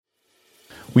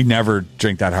we never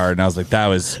drink that hard. And I was like,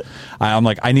 I'm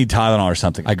like, I need Tylenol or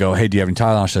something. I go, hey, do you have any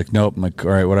Tylenol? She's like, nope. I'm like,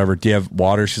 all right, whatever. Do you have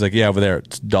water? She's like, yeah, over there.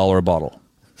 It's $1 a bottle.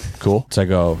 Cool. So I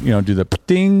go, do the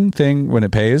ding thing when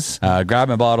it pays. Grab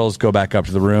my bottles, go back up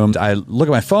to the room. I look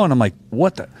at my phone. I'm like,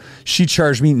 what the? She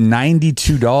charged me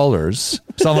 $92.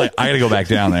 So I'm like, I got to go back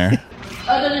down there.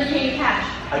 Other than paying cash.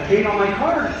 I paid on my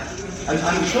card.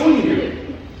 I'm showing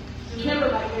you.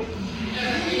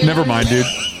 Never mind, dude.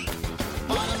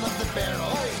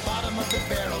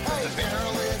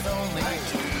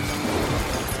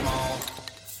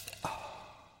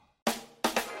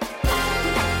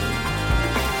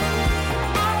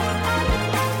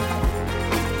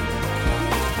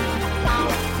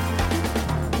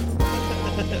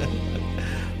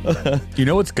 You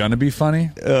know what's gonna be funny?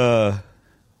 The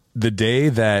day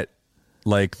that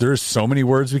there's so many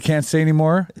words we can't say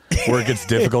anymore where it gets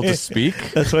difficult to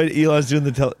speak. That's why Elon's doing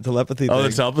the telepathy thing. Oh, the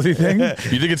telepathy thing? You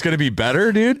think it's going to be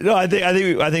better, dude? No, I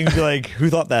think like, who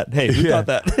thought that? Hey, who thought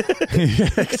that?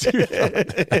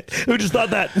 Who just thought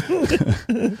that?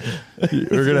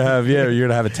 You're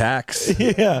gonna have attacks.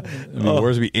 Yeah.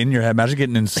 Words be in your head. Imagine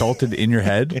getting insulted in your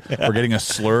head or getting a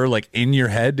slur in your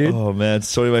head, dude. Oh man,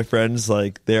 so many of my friends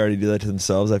they already do that to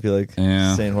themselves. I feel like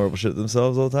saying horrible shit to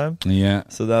themselves all the time. Yeah.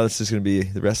 So now it's just gonna be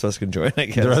the rest of us can join. I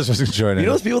guess the rest of us can join. You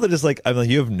know those people that just I'm like,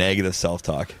 you have negative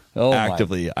self-talk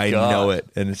actively. I know it,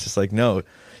 and it's just like, no, you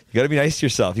got to be nice to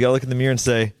yourself. You got to look in the mirror and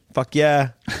say, "Fuck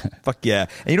yeah, fuck yeah,"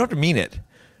 and you don't have to mean it,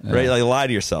 right? Like lie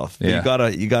to yourself. But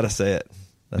you gotta say it.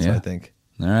 That's what I think.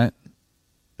 All right.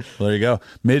 Well, there you go.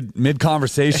 Mid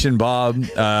conversation, Bob.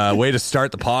 Way to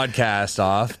start the podcast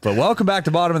off. But welcome back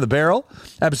to Bottom of the Barrel,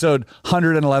 episode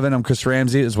 111. I'm Chris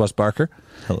Ramsey. This is Wes Barker.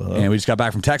 Hello. And we just got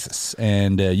back from Texas,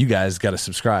 and you guys got to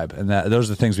subscribe. And those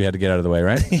are the things we had to get out of the way,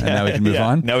 right? And now we can move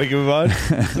on. Now we can move on.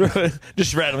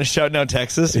 Just randomly shouting out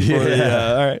Texas. All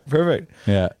right, perfect.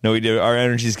 Yeah. No, we do. Our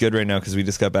energy's good right now because we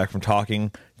just got back from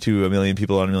talking to 1 million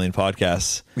people on 1 million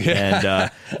podcasts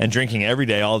and drinking every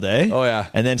day, all day. Oh, yeah.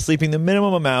 And then sleeping the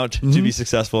minimum amount to be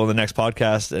successful in the next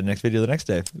podcast and next video the next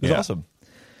day. It was awesome.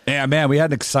 Yeah, man, we had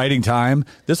an exciting time.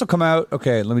 This will come out.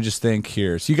 Okay, let me just think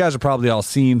here. So you guys have probably all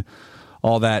seen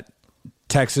all that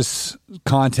Texas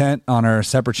content on our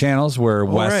separate channels where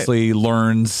Wesley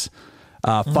learns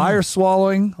fire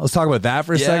swallowing. Let's talk about that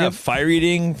for a second. Fire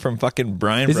eating from fucking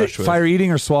Brian Is Brushwood. it fire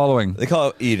eating or swallowing? They call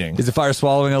it eating. Is it fire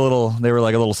swallowing they were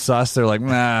like a little sus? They're like,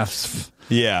 nah,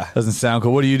 yeah. doesn't sound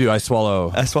cool. What do? I swallow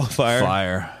fire.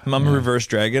 Fire. I'm a reverse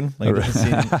dragon. A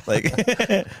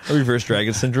reverse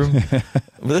dragon syndrome.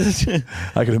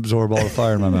 I can absorb all the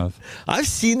fire in my mouth. I've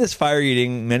seen this fire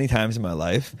eating many times in my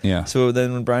life. Yeah. So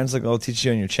then when Brian's like, I'll teach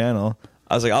you on your channel,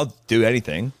 I was like, I'll do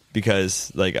anything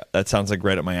because that sounds like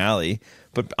right up my alley.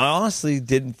 But I honestly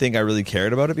didn't think I really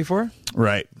cared about it before.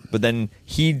 Right. But then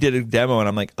he did a demo and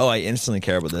I'm like, oh, I instantly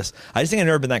care about this. I just think I've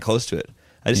never been that close to it.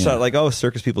 I just thought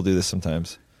circus people do this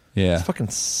sometimes. Yeah. It's fucking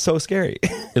so scary.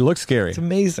 It looks scary. It's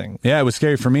amazing. Yeah, it was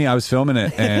scary for me. I was filming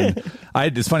it, and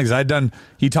it's funny because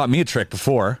he taught me a trick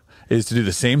before, is to do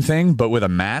the same thing, but with a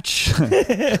match.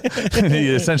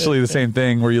 Essentially the same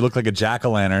thing where you look like a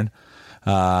jack-o'-lantern.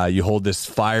 You hold this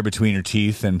fire between your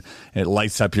teeth, and it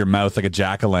lights up your mouth like a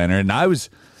jack-o'-lantern. And I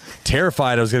was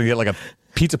terrified I was going to get like a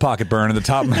pizza pocket burn at the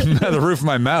top of the roof of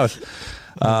my mouth.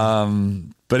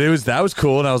 But that was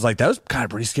cool, and I was like, that was kind of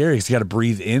pretty scary because you got to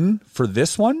breathe in for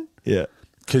this one. Yeah.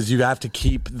 Because you have to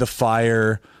keep the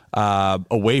fire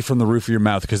away from the roof of your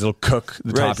mouth because it'll cook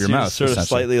the top of your mouth. Sort of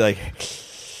slightly like...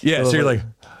 Yeah, so you're like...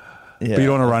 But you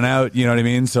don't want to run out, you know what I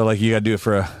mean? So you got to do it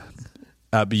for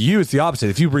but it's the opposite.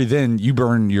 If you breathe in, you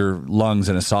burn your lungs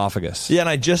and esophagus. Yeah, and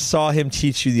I just saw him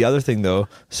teach you the other thing, though.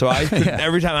 So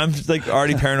every time I'm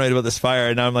already paranoid about this fire,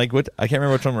 and now I'm like, what? I can't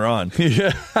remember which one we're on.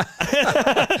 Yeah.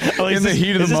 In the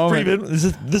heat of the moment.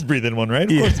 This breathe in one, right?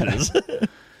 Of course it is.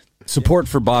 Support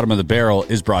for Bottom of the Barrel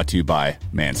is brought to you by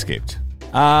Manscaped.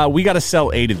 We got to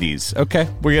sell 8 of these. Okay.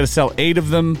 We got to sell 8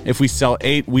 of them. If we sell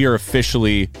 8, we are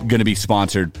officially going to be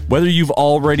sponsored. Whether you've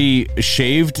already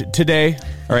shaved today,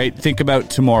 all right, think about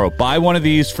tomorrow. Buy one of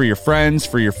these for your friends,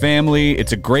 for your family.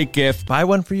 It's a great gift. Buy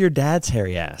one for your dad's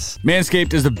hairy ass.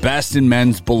 Manscaped is the best in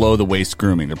men's below-the-waist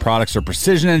grooming. Their products are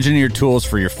precision-engineered tools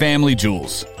for your family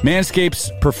jewels.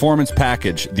 Manscaped's Performance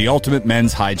Package, the ultimate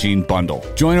men's hygiene bundle.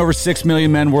 Join over 6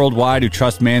 million men worldwide who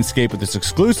trust Manscaped with this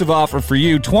exclusive offer for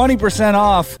you, 20%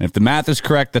 off. And if the math is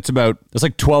correct, that's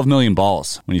like 12 million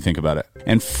balls when you think about it.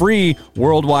 And free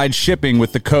worldwide shipping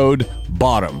with the code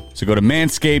BOTTOM. So go to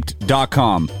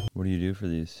manscaped.com. What do you do for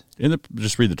these?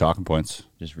 Just read the talking points.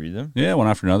 Just read them? Yeah, one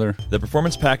after another. The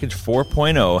Performance Package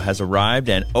 4.0 has arrived,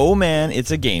 and oh man, it's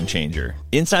a game changer.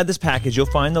 Inside this package, you'll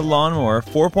find the Lawnmower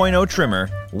 4.0 trimmer,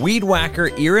 Weed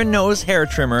Whacker ear and nose hair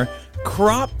trimmer,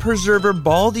 Crop Preserver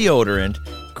ball deodorant,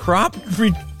 Crop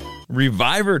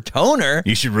Reviver toner,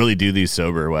 You should really do these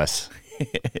sober, Wes.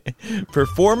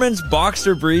 Performance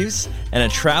boxer briefs, and a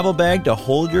travel bag to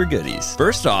hold your goodies.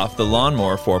 First off, the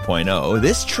Lawnmower 4.0.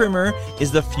 This trimmer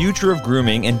is the future of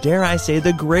grooming and, dare I say,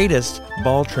 the greatest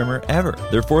ball trimmer ever.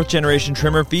 Their 4th generation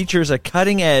trimmer features a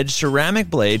cutting-edge ceramic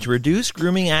blade to reduce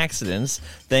grooming accidents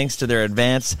thanks to their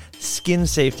advanced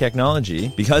skin-safe technology.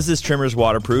 Because this trimmer is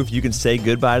waterproof, you can say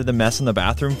goodbye to the mess on the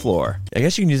bathroom floor. I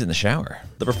guess you can use it in the shower.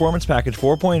 The Performance Package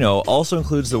 4.0 also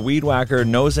includes the Weed Whacker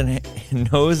nose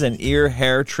and ear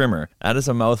hair trimmer. That is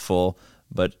a mouthful,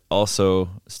 but also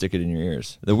stick it in your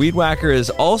ears. The Weed Whacker is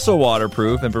also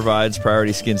waterproof and provides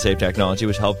priority skin-safe technology,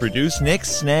 which helps reduce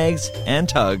nicks, snags, and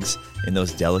tugs in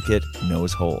those delicate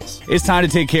nose holes. It's time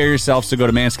to take care of yourself, so go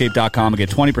to manscaped.com and get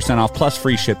 20% off plus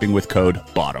free shipping with code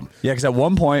BOTTOM. Yeah, because at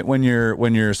one point when you're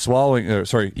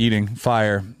eating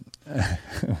fire,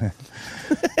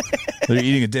 they're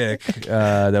eating a dick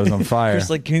that was on fire. Just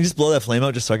like, can you just blow that flame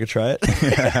out just so I could try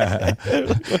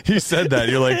it? You said that.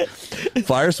 You're like,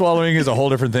 fire swallowing is a whole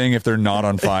different thing if they're not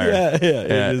on fire.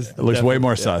 It looks way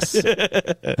more sus.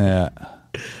 Yeah.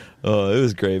 Oh, it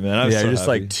was great, man. I was so just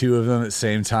happy. like two of them at the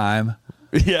same time.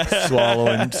 Yeah.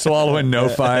 Swallowing no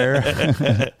fire.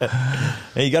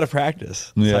 Hey, you got to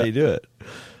practice. That's how you do it.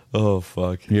 Oh,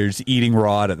 fuck. You're just eating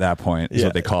rod at that point is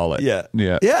what they call it.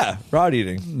 Yeah. Rod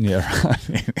eating. Yeah. Rod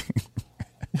eating.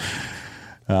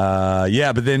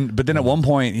 But then at one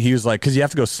point he was like, because you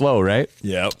have to go slow, right?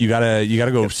 Yeah. You gotta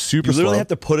go super slow. You literally have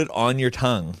to put it on your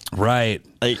tongue. Right.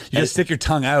 Like, you just stick your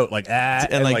tongue out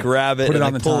and like grab it put and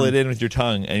on like the pull tongue. it in with your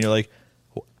tongue, and you're like,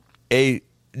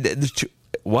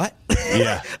 what?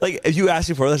 Yeah. Like, if you ask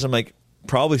me for this, I'm like,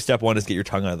 probably step one is get your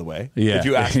tongue out of the way. Yeah. If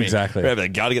you ask me, exactly. I'd be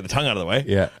like, gotta get the tongue out of the way.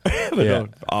 Yeah. But no,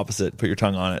 opposite. Put your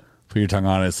tongue on it. Put your tongue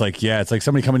on it. It's like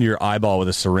somebody coming to your eyeball with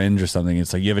a syringe or something.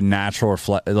 It's like you have a natural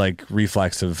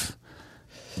reflex of.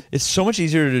 It's so much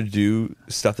easier to do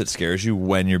stuff that scares you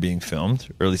when you're being filmed,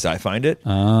 or at least I find it,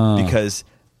 because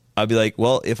I'll be like,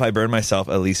 well, if I burn myself,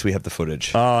 at least we have the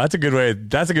footage. Oh, that's a good way.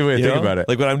 That's a good way to think about it.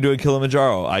 Like when I'm doing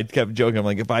Kilimanjaro, I kept joking. I'm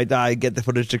like, if I die, get the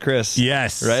footage to Chris.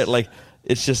 Yes. Right? Like,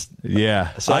 it's just...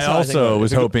 Yeah. So I also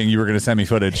was hoping you were going to send me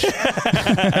footage.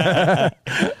 But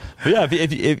yeah,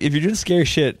 if you're doing scary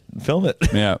shit, film it.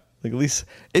 Yeah. Like, at least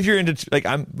if you're into...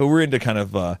 but we're into kind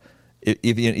of...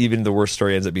 even the worst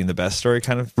story ends up being the best story,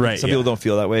 kind of. Right. Some people don't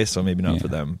feel that way, so maybe not for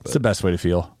them. But It's the best way to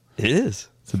feel. it is.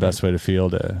 It's the best way to feel,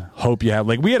 to hope you have.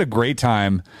 Like, we had a great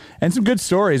time and some good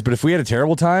stories, but if we had a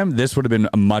terrible time, this would have been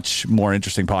a much more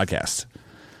interesting podcast.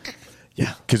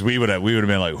 Yeah. Because we would have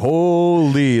been like,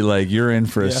 holy, like, you're in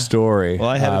for a story. Well,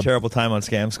 I had a terrible time on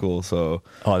Scam School, so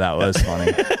Oh, that was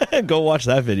funny. go watch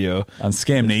that video. On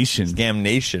Scam Nation. Scam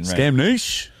Nation, right? Scam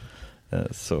Nation.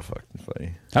 That's so fucking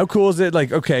funny. How cool is it?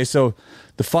 Like, okay, so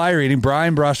the fire eating,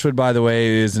 Brian Brushwood, by the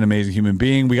way, is an amazing human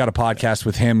being. We got a podcast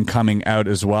with him coming out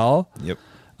as well. Yep.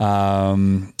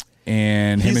 And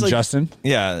him and like, Justin.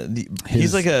 Yeah.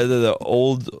 He's like the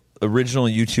old original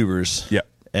YouTubers. Yep.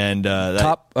 And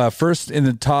Top first in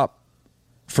the top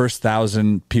first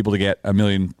 1,000 people to get 1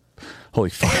 million. Holy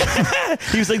fuck.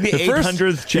 he was like the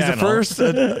 800th channel. He's the first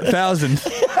 1,000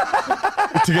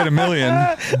 to get 1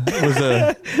 million.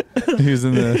 He was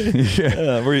in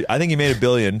the. I think he made $1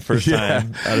 billion first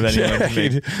time out of anyone to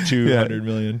make 200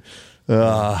 million.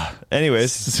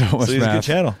 Anyways, so much he's a good math.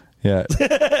 channel. Yeah,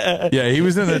 yeah. He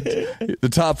was in the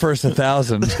top first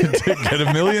 1,000 to get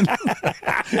 1 million.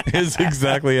 Is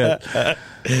exactly it.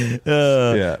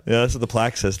 Yeah, that's what the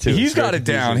plaque says too. He's got it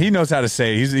down. He knows how to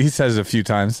say it. He says it a few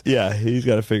times. Yeah, he's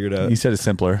got to figure it out. He said it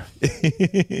simpler.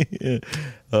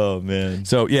 Oh man.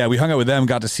 So yeah, we hung out with them.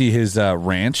 Got to see his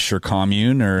ranch or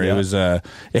commune, or it was it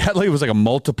was like a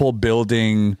multiple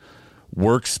building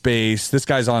workspace. This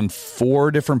guy's on 4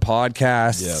 different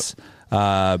podcasts. Yep.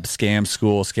 Scam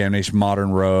School, Scam Nation,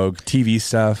 Modern Rogue, TV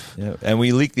stuff. Yeah, and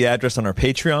we leaked the address on our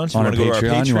Patreon. So On you our want to go to our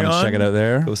Patreon, Patreon? you want to check it out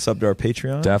there? Go sub to our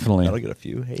Patreon. Definitely. That'll get a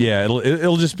few. Hey. Yeah,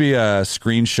 it'll just be a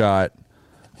screenshot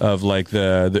of like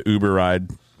the Uber ride.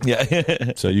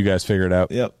 Yeah. So you guys figure it out.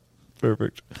 Yep.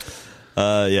 Perfect.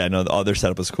 Yeah, no, all their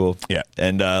setup was cool. Yeah.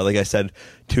 And like I said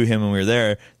to him when we were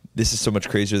there, this is so much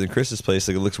crazier than Chris's place.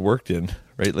 Like, it looks worked in,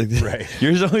 right? Like, Right.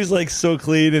 Yours always like so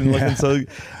clean and looking so.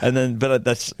 And then, but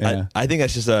that's Yeah. I think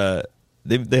that's just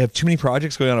they have too many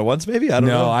projects going on at once. Maybe I don't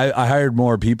know. I hired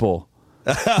more people.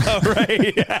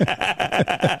 Right.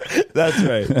 That's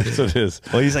right. That's what it is.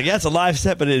 Well, he's like, yeah, it's a live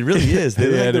set, but it really is. They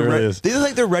look Yeah, like it really is. They look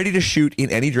like they're ready to shoot in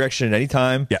any direction at any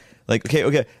time. Yeah. Like,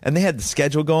 okay. And they had the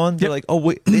schedule going. They're like, oh,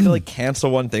 wait, they had to like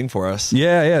cancel one thing for us.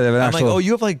 Yeah, yeah. They have an I'm actual, like, oh,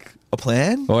 you have like a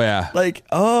plan? oh yeah. Like,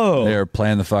 oh. They're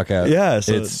playing the fuck out. Yeah,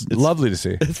 so it's lovely to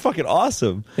see. It's fucking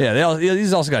awesome. Yeah,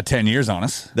 he's also got 10 years on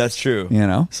us. That's true. You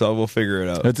know? So we'll figure it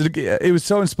out. It was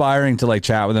so inspiring to like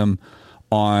chat with him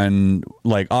on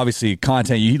like obviously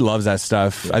content. He loves that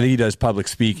stuff. I think he does public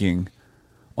speaking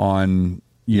on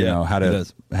you know how to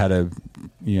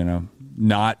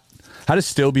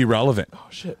still be relevant. Oh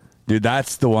shit. Dude,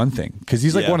 that's the one thing, because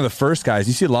he's like one of the first guys.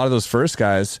 You see a lot of those first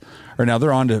guys are now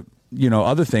they're on to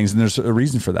other things, and there's a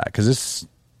reason for that, because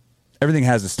everything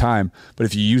has its time. But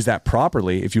if you use that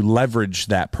properly, if you leverage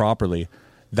that properly,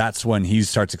 that's when he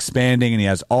starts expanding, and he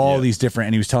has all these different.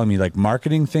 And he was telling me like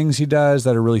marketing things he does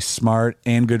that are really smart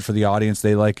and good for the audience.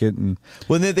 They like it. And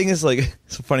well, the thing is, like,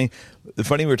 so funny. The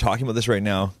funny, we're talking about this right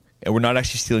now, and we're not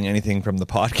actually stealing anything from the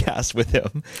podcast with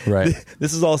him. Right.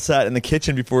 This is all set in the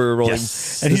kitchen before we were rolling.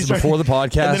 Yes. And This is before the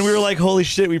podcast. And then we were like, holy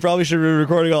shit, we probably should be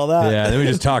recording all that. yeah, then we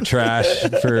just talked trash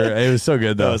for. It was so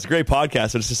good though. No, it's a great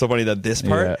podcast, but it's just so funny that this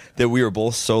part that we were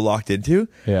both so locked into.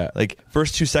 Yeah. Like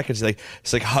first 2 seconds, like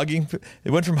it's like hugging. It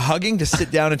went from hugging to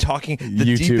sit down and talking the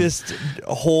YouTube. deepest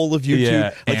hole of YouTube. Yeah,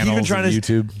 like he even annals trying of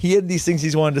to YouTube. He had these things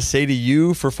he's wanted to say to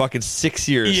you for fucking 6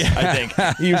 years. Yeah. I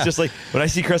think he was just like, when I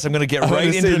see Chris, I'm gonna get right gonna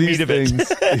into say the these meat of it.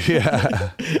 things.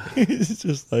 Yeah. He's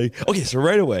just like, okay, so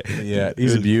right away. Yeah,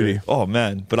 he's a beauty. Great. Oh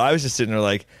man, but I was just sitting there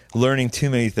like learning too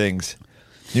many things.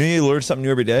 You learn something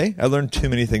new every day. I learned too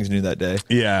many things new that day.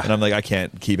 Yeah. And I'm like, I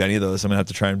can't keep any of those. I'm gonna have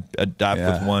to try and adapt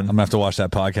with one. I'm gonna have to watch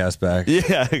that podcast back.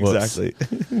 Yeah, Whoops. exactly.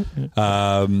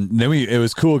 Then it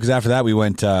was cool because after that we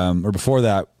went, or before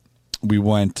that we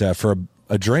went for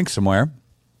a drink somewhere,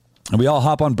 and we all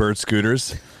hop on bird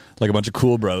scooters like a bunch of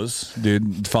cool bros,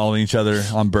 dude, following each other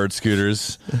on bird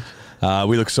scooters.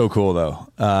 We look so cool though.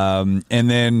 And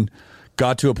then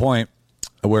got to a point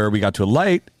where we got to a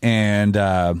light, and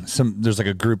there's like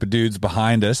a group of dudes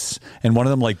behind us, and one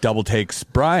of them like double takes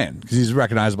Brian because he's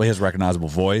recognizable. He has a recognizable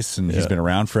voice, and he's been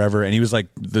around forever, and he was like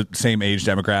the same age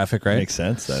demographic, right? Makes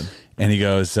sense then. And he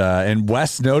goes, and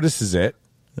Wes notices it,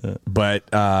 but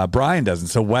Brian doesn't.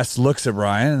 So Wes looks at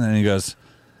Brian, and then he goes,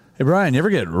 hey, Brian, you ever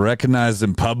get recognized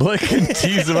in public? And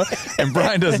tease him up. And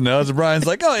Brian doesn't know. So Brian's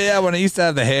like, oh, yeah, when I used to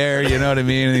have the hair, you know what I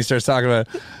mean? And he starts talking about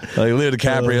like Leo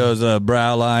DiCaprio's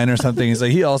brow line or something. He's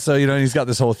like, he also, he's got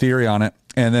this whole theory on it.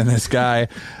 And then this guy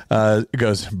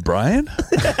goes, Brian?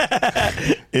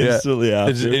 Instantly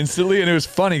after. Instantly. And it was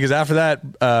funny because after that,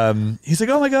 he's like,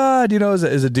 oh, my God,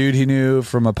 is a dude he knew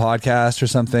from a podcast or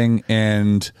something.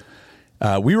 And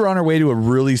we were on our way to a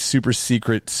really super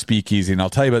secret speakeasy, and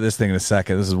I'll tell you about this thing in a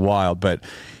second. This is wild, but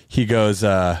he goes,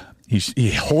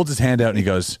 he holds his hand out and he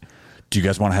goes, do you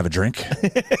guys want to have a drink?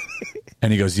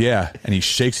 And he goes, yeah. And he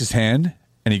shakes his hand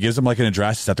and he gives him like an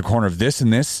address. It's at the corner of this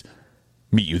and this.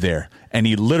 Meet you there. And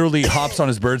he literally hops on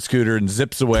his bird scooter and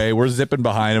zips away. We're zipping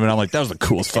behind him, and I'm like, that was the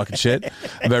coolest fucking shit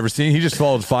I've ever seen. He just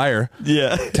followed fire.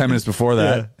 Yeah. 10 minutes before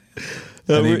that. Yeah.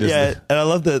 And and I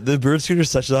love the bird scooter is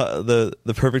such the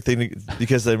perfect thing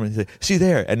because they say, see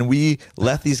there, and we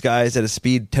left these guys at a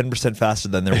speed 10% faster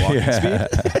than their walking speed.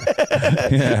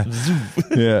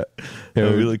 Yeah.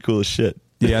 Really cool as shit.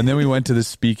 Yeah, and then we went to the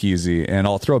speakeasy, and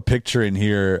I'll throw a picture in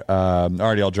here.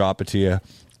 Artie, I'll drop it to you.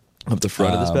 Up the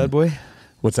front of this bad boy?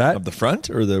 What's that? Up the front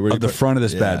or the front of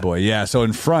this bad boy? Yeah. So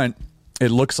in front, it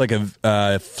looks like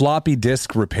a floppy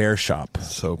disk repair shop.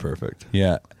 So perfect.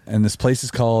 Yeah, and this place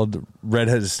is called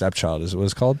Redheaded Stepchild. Is it what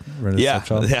it's called? Redheaded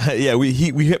Stepchild? Yeah.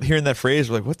 We kept hearing that phrase.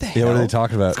 We're like, what the hell? Yeah, what are they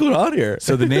talking about? What's going on here?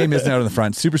 So the name isn't out in the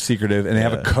front. Super secretive, and they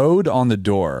have a code on the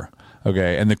door.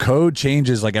 Okay, and the code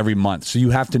changes like every month, so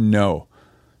you have to know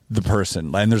the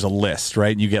person, and there's a list,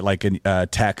 right? You get like a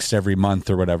text every month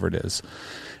or whatever it is.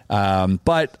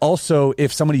 But also,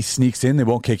 if somebody sneaks in, they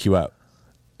won't kick you out.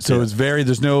 So it's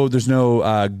there's no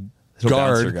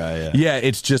guard. Guy, yeah,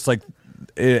 it's just like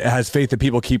it has faith that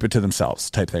people keep it to themselves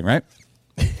type thing, right?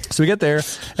 So we get there,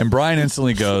 and Brian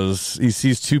instantly goes, he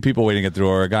sees two people waiting at the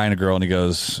door, a guy and a girl, and he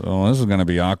goes, oh, this is going to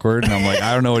be awkward. And I'm like,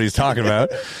 I don't know what he's talking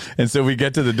about. And so we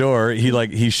get to the door.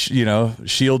 He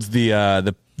shields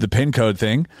the pin code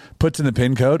thing, puts in the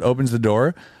pin code, opens the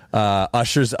door,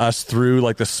 ushers us through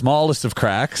like the smallest of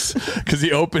cracks because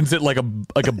he opens it like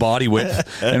a body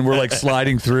width, and we're like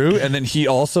sliding through, and then he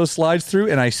also slides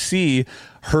through, and I see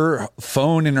her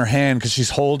phone in her hand because she's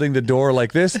holding the door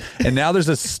like this. And now there's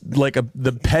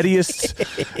the pettiest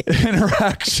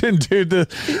interaction, dude.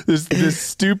 This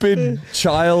stupid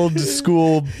child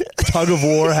school tug of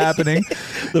war happening.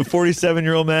 The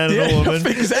 47-year-old man and a woman.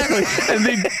 Exactly.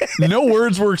 And no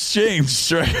words were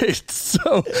exchanged, right?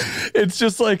 So it's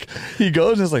just like he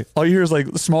goes and it's like all you hear is like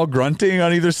small grunting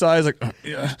on either side. It's like,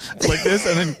 yeah, like this,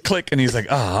 and then click, and he's like,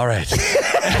 oh, all right.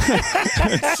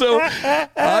 So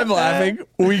I'm laughing.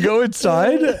 We go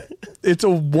inside. It's a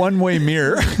one-way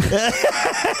mirror.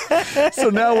 So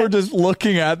now we're just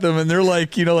looking at them, and they're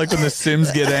like, like when the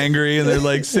Sims get angry, and they're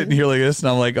like sitting here like this, and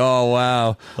I'm like, oh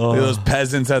wow, look at those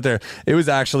peasants out there. It was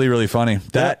actually really funny.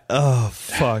 Oh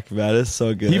fuck, man, it's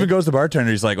so good. He even goes to the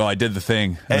bartender. He's like, oh, I did the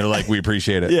thing, and they're like, we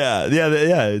appreciate it. Yeah.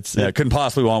 Couldn't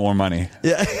possibly want more money.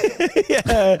 Yeah,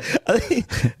 yeah.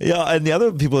 And the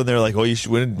other people in there are like, oh, you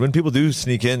should. When people do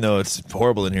sneak in, though, it's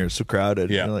horrible in here. It's so crowded.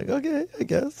 Yeah. And you're like, okay, I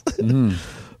guess.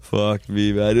 Fuck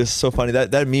me, man. It's so funny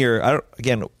that mirror. I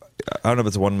don't know if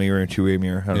it's a one mirror or a two-way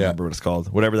mirror. I don't remember what it's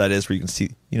called. Whatever that is, where you can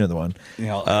see, the one.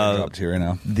 Yeah, I'll drop it here right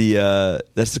now.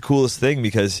 That's the coolest thing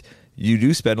because you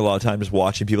do spend a lot of time just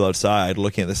watching people outside,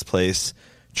 looking at this place,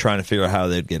 trying to figure out how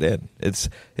they'd get in. It's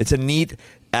a neat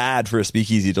ad for a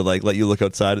speakeasy to like let you look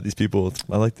outside at these people.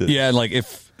 I like that. Yeah, like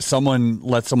if someone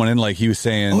lets someone in, like he was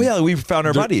saying, oh yeah, we found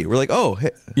our buddy. We're like, oh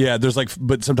hey. Yeah,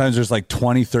 but sometimes there's like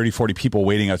 20, 30, 40 people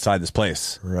waiting outside this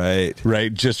place. Right,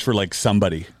 just for like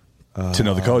somebody to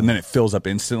know the code, and then it fills up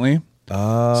instantly.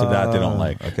 So that they don't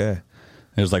like. Okay,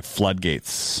 there's like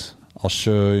floodgates. I'll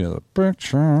show you the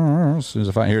picture as soon as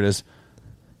I find. Here it is.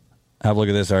 Have a look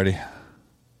at this already.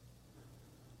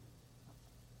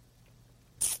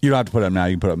 You don't have to put it up now.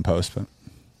 You can put it up in post. But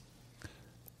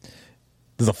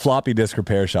there's a floppy disk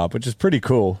repair shop, which is pretty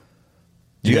cool.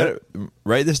 You got to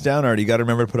write this down, or do you got to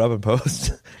remember to put it up in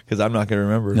post? Because I'm not going to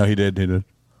remember. No, he did. You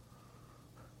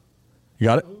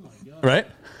got it? Oh my God. Right?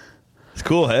 It's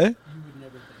cool, hey? You would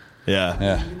never think.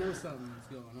 Yeah. You know something's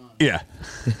going on. Yeah.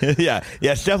 Yeah.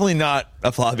 It's definitely not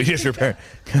a floppy disk repair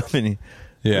company.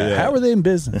 Yeah. How are they in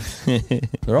business?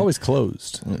 They're always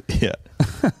closed. Yeah.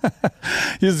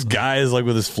 This guy is like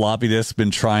with his floppy disk, been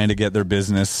trying to get their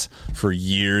business for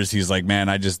years. He's like,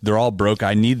 man, they're all broke.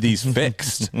 I need these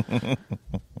fixed.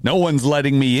 No one's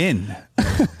letting me in.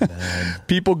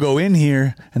 People go in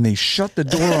here and they shut the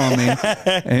door on me,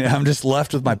 and I'm just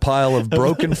left with my pile of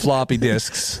broken floppy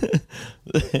disks.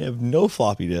 They have no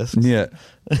floppy disks. Yeah.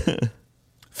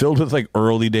 Filled with like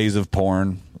early days of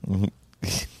porn.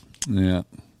 Yeah.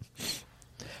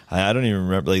 I don't even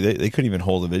remember. Like they couldn't even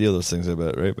hold a video of those things, I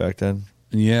bet, right back then.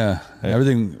 Yeah.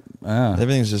 Everything.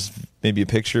 Everything's just maybe a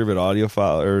picture of an audio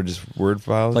file or just word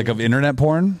files. Like of internet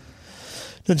porn?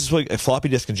 No, just like a floppy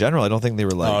disk in general. I don't think they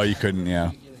were like. Oh, you couldn't.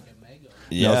 Yeah.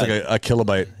 Yeah, No, it's like a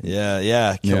kilobyte.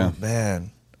 Yeah.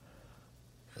 Man.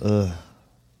 Ugh.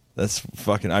 That's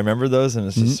fucking. I remember those, and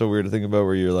it's just so weird to think about.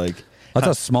 Where you're like, that's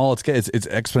how small it's getting. It's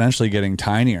exponentially getting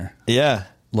tinier. yeah,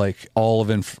 Like all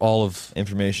of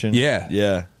information.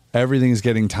 Yeah. Everything's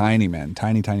getting tiny, man.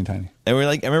 Tiny. And we're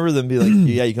like, I remember them be like,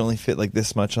 yeah, you can only fit like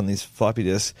this much on these floppy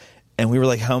disks. And we were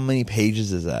like, how many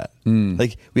pages is that?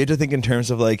 Like, we had to think in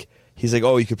terms of like, he's like,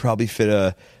 oh, you could probably fit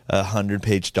a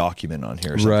 100-page document on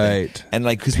here or something. Right. And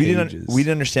like, because we didn't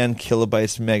understand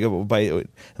kilobytes, megabyte,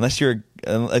 unless you're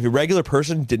like a regular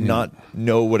person did not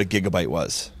know what a gigabyte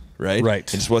was. Right. It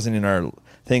just wasn't in our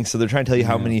thing. So they're trying to tell you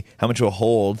how much will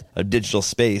hold a digital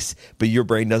space, but your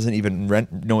brain doesn't even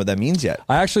know what that means yet.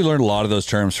 I actually learned a lot of those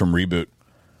terms from Reboot.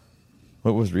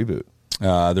 What was Reboot?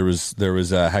 There was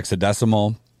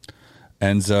hexadecimal,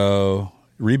 Enzo,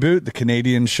 Reboot, the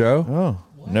Canadian show. Oh,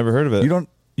 never heard of it.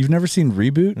 You've never seen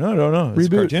Reboot? No, I don't know. It's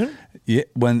Reboot. a cartoon? Yeah,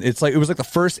 when it was like the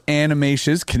first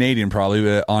animations, Canadian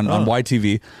probably, on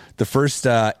YTV, the first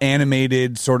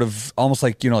animated sort of almost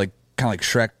like like kind of like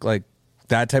Shrek, like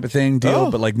that type of thing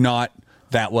deal, but like not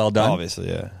that well done. Obviously,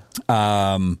 yeah.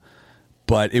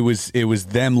 But it was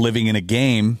them living in a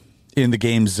game, in the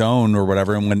game zone or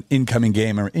whatever, and when incoming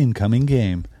game, and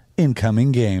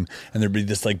there'd be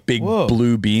this like big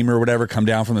blue beam or whatever come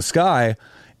down from the sky,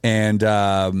 and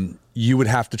you would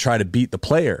have to try to beat the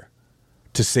player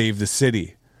to save the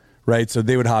city, right? So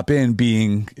they would hop in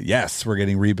being, yes, we're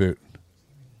getting Reboot.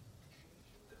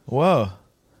 Whoa.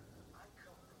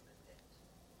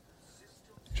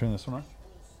 Turn this one on.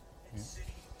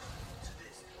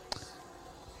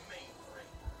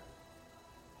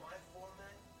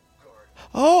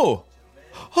 Oh.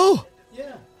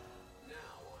 Yeah.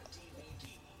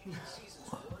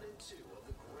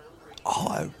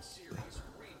 Oh,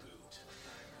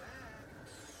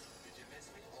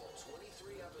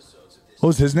 What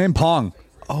was his name? Pong.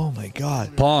 Oh my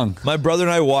God. Pong. My brother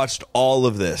and I watched all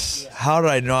of this. How did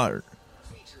I not?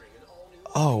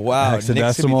 Oh wow. Nick's gonna be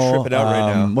Hexadecimal. tripping out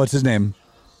right now. What's his name?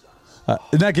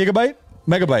 Isn't that Gigabyte?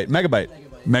 Megabyte.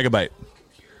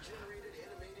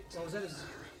 Oh, was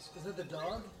that the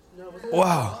dog? No, was it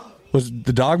Wow. Was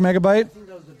the dog Megabyte? I think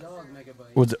that was the dog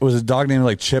Megabyte. Was a dog named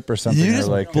like Chip or something? You or just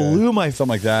like blew my something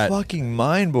like that. fucking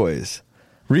mind, boys.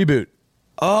 Reboot.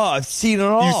 Oh, I've seen it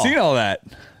all. You've seen all that?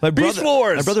 My Beast brother,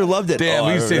 Wars. My brother loved it. Damn, Oh,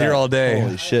 we I could sit remember here that. all day.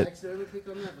 Holy shit. Accidentally clicked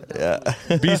on that, but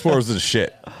that Beast Wars is a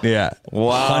shit. Yeah.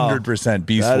 Wow. 100%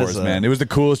 Beast That is Wars, a man. It was the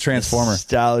coolest Transformer.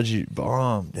 Nostalgia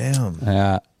bomb. Damn.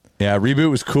 Yeah. Yeah, Reboot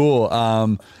was cool.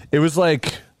 It was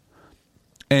like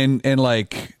and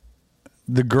like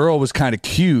the girl was kind of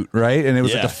cute, right? And it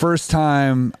was like Yeah. the first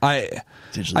time I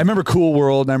Digitally. remember Cool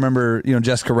World and I remember,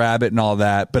 Jessica Rabbit and all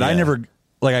that, but I Yeah. never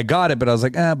like I got it, but I was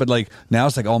like, but like now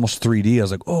it's like almost 3D. I was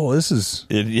like, oh, this is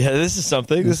This is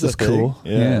something. This is a thing. cool.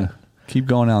 Yeah. Keep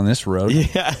going down this road.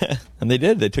 Yeah. And they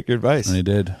did. They took your advice. And they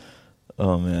did.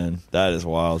 Oh man, that is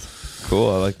wild. Cool.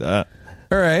 I like that.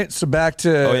 All right, so back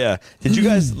to Oh yeah. Did you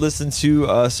guys listen to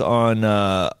us on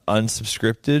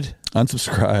Unsubscripted?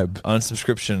 unsubscribe.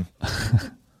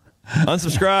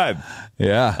 Unsubscribe.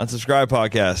 Yeah. Unsubscribe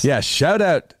podcast. Yeah, shout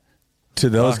out to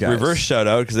those guys. Reverse shout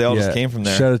out because they all just Yeah. came from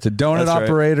there. Shout out to Donut That's right.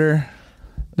 Operator.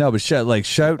 No, but shout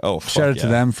Oh, fuck out to yeah.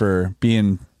 them for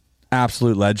being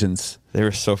absolute legends. They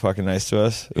were so fucking nice to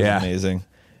us. It was Yeah. amazing.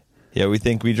 Yeah, we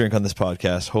think we drink on this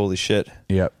podcast. Holy shit.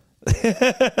 Yep.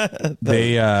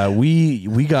 They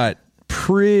we got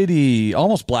pretty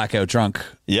almost blackout drunk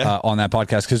on that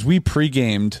podcast because we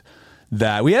pre-gamed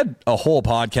that. We had a whole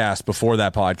podcast before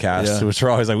that podcast, Yeah. which we're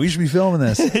always like, we should be filming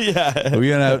this. Yeah. We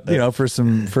went out, for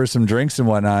some drinks and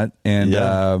whatnot, and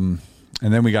Yeah. and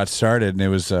then we got started, and it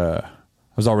was I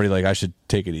was already like, I should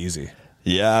take it easy.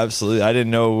 Yeah, absolutely. I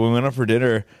didn't know. We went up for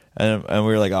dinner and we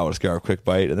were like, oh, let's get our quick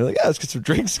bite. And they're like, yeah, let's get some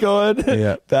drinks going.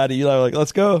 Yeah. Pat and Eli were like,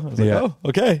 let's go. I was like, Yeah. oh,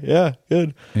 okay. Yeah,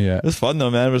 good. Yeah. It was fun though,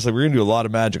 man. It was like, we're going to do a lot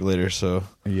of magic later. So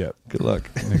Yep. good luck.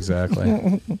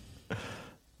 Exactly.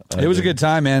 It was a good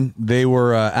time, man. They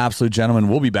were absolute gentlemen.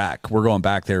 We'll be back. We're going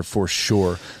back there for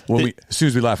sure. As soon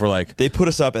as we left, we're like, They put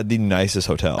us up at the nicest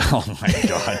hotel. oh my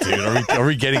God, dude. Are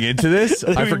we getting into this?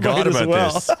 I We forgot might as about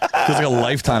well. this. Feels like a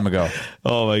lifetime ago.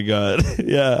 Oh my God.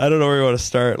 Yeah. I don't know where you want to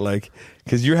start. Like,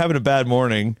 because you're having a bad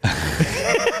morning.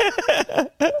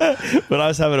 But I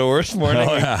was having a worse morning.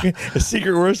 Oh, yeah. A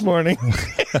secret worse morning.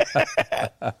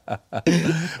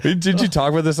 Did you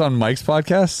talk about this on Mike's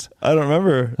podcast? I don't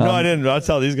remember. No, I didn't. I'll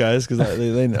tell these guys because I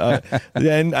ended up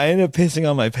pissing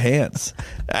on my pants.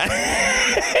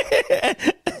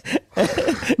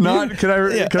 Not. Can I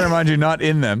remind you? Not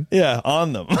in them. Yeah,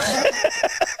 on them.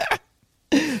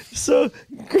 so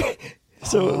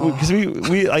because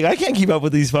we like I can't keep up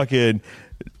with these fucking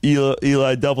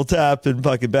Eli double tap and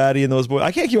fucking Batty and those boys.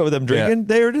 I can't keep up with them drinking. Yeah.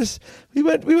 They were just we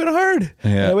went hard. Yeah.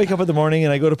 And I wake up in the morning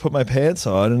and I go to put my pants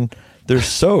on and they're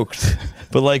soaked,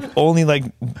 but like only like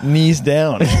knees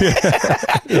down.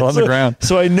 They're on the ground.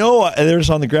 So I know they're just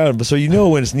on the ground, but so you know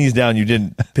when it's knees down, you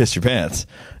didn't piss your pants,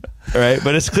 right?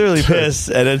 But it's clearly piss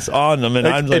and it's on them, and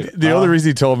I'm like, the only reason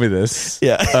he told me this,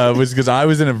 was because I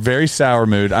was in a very sour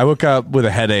mood. I woke up with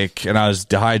a headache and I was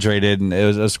dehydrated, and I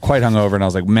was quite hungover. And I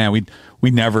was like, man, we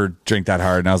never drink that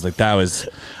hard. And I was like,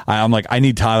 I'm like, I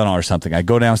need Tylenol or something. I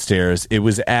go downstairs. It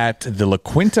was at the La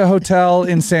Quinta Hotel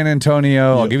in San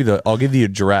Antonio. I'll give you the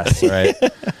address. Right.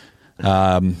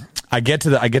 I get to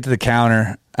the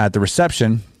counter at the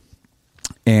reception,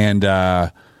 and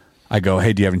I go,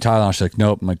 hey, do you have any Tylenol? She's like,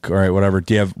 nope. I'm like, all right, whatever.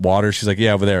 Do you have water? She's like,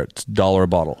 yeah, over there. It's $1 a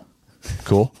bottle.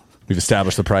 Cool. We've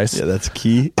established the price. yeah, that's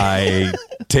key. I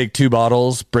take 2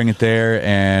 bottles, bring it there,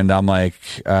 and I'm like,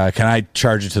 can I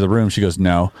charge it to the room? She goes,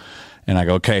 no. And I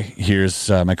go, okay, here's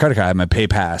my credit card. I have my pay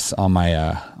pass on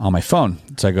my phone.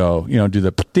 So I go, do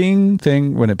the ding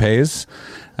thing when it pays,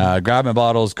 grab my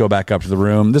bottles, go back up to the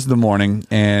room. This is the morning,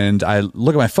 and I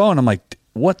look at my phone. I'm like,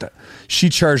 what the? She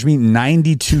charged me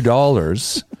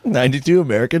 $92. 92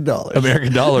 American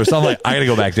dollars. So I'm like, I got to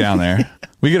go back down there.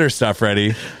 We get our stuff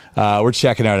ready. We're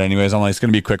checking out anyways. I'm like, it's going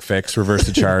to be a quick fix, reverse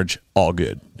the charge, all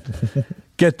good.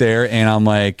 Get there, and I'm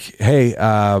like, hey,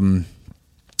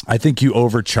 I think you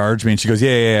overcharged me. And she goes,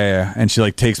 yeah. And she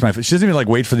like takes my, she doesn't even like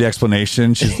wait for the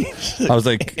explanation. I was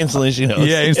like, Instantly she knows.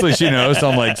 yeah, instantly she knows. So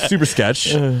I'm like, super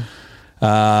sketch. Can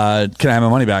I have my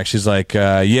money back? She's like,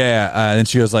 yeah. And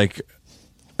she goes like,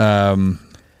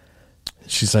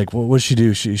 she's like, what does she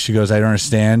do? She goes, I don't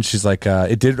understand. She's like,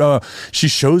 it did. She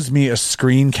shows me a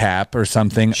screen cap or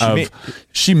something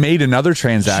she made another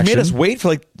transaction. She made us wait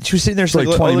for she was sitting there for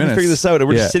 20 minutes. Figure this out. And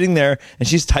we're just sitting there and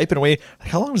she's typing away. Like,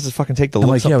 how long does this fucking take to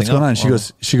look something what's going on?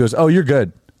 She goes, oh, you're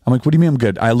good. I'm like, what do you mean I'm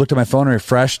good? I looked at my phone, I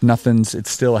refreshed, it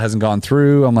still hasn't gone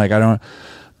through. I'm like,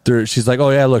 she's like, oh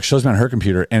yeah, look, shows me on her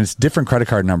computer, and it's different credit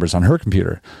card numbers on her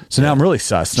computer. So now I'm really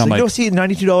sus. And I'm like, see,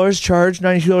 $92 charged,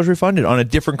 $92 refunded on a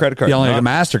different credit card. Yeah, like a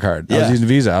MasterCard. I was using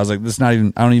Visa. I was like, this is not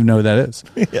even, I don't even know who that is.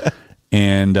 Yeah.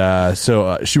 And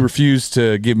so she refused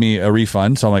to give me a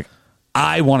refund. So I'm like,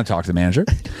 I want to talk to the manager.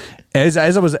 As I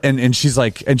was, and she's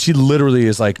like, and she literally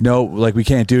is like, no, like we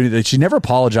can't do anything. She never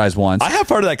apologized once. I have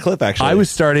part of that clip actually. I was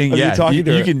starting. Yeah,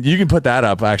 you can put that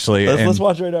up actually. Let's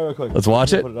watch it right now real quick. Let's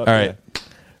watch it. All right. Yeah.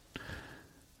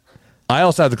 I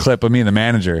also have the clip of me and the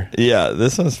manager. Yeah,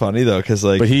 this one's funny though, because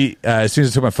like, but he as soon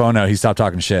as I took my phone out, he stopped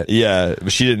talking shit. Yeah,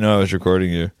 but she didn't know I was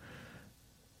recording you.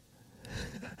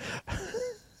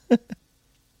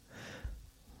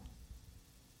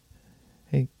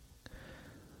 Hey,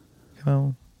 come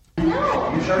on.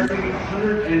 No. You charged me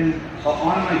 $100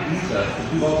 on my Visa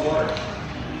for 2 bottles of water.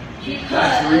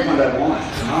 That's the refund I want.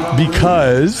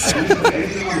 Because I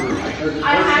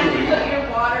had to put your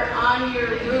water on your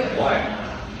room. Why?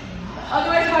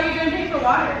 Otherwise, how are you going to pay for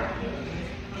water?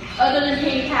 Other than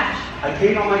paying cash. I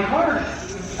paid on my card.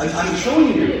 I'm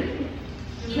showing you.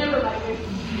 Never mind,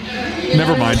 dude.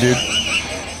 Never mind, dude.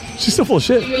 She's so full of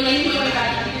shit. You're going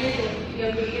back to your thing.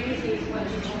 You'll get your receipts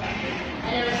once you check out.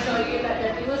 And it'll show you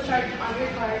that the bill was charged on your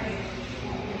card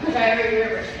because I already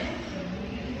reversed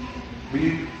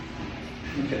it.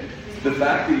 Okay. The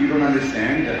fact that you don't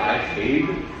understand that I paid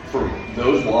for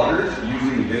those waters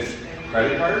using this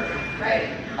credit card.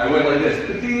 Right. I went like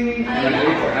this, ding, and I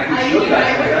paid for it. And I can show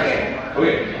that transaction.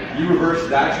 Okay, you reversed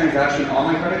that transaction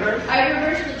on my credit card? I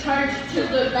reversed the charge to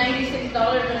the $96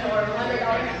 or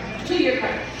 $100 to your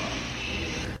card.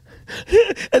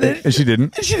 And she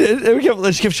didn't. And she did.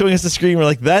 And she kept showing us the screen. We're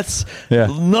like, that's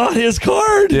not his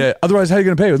card. Yeah. Otherwise, how are you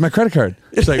going to pay? With my credit card.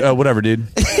 She's like, oh, whatever, dude.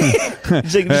 Like,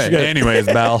 hey, anyways,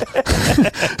 Bal.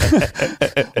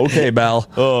 Okay, Bal.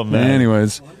 Oh, man.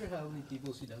 Anyways. I wonder how many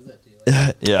people she does that to.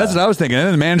 Yeah. That's what I was thinking. And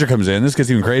then the manager comes in. This gets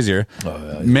even crazier.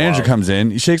 Manager comes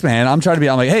in. He shakes my hand. I'm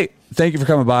like, hey, thank you for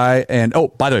coming by. And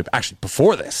by the way, actually,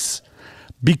 before this,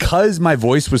 because my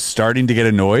voice was starting to get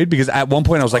annoyed, because at one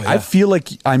point I was like, I feel like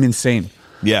I'm insane.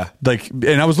 Yeah. Like,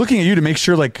 and I was looking at you to make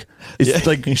sure, like, it's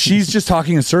like she's just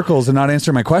talking in circles and not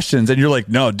answering my questions. And you're like,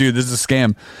 no, dude, this is a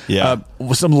scam. Yeah.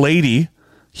 Some lady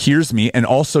hears me and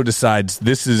also decides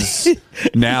this is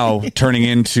now turning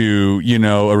into,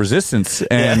 a resistance.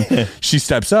 And she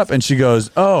steps up and she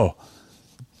goes, oh,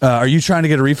 are you trying to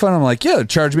get a refund? I'm like, yeah,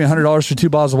 charge me $100 for 2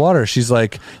 bottles of water. She's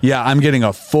like, yeah, I'm getting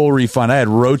a full refund. I had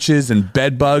roaches and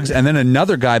bed bugs. And then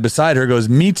another guy beside her goes,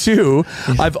 me too.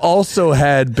 I've also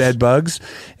had bed bugs.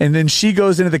 And then she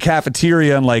goes into the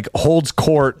cafeteria and like holds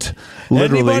court.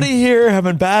 Literally. Anybody here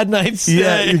having bad nights?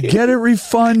 Yeah, you get it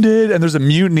refunded. And there's a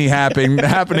mutiny happening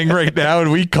right now.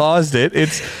 And we caused it.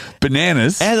 It's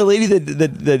bananas. And the lady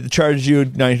that charged you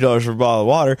 $90 for a bottle of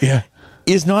water. Yeah.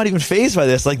 Is not even fazed by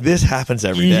this. Like, this happens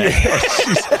every day. Yeah,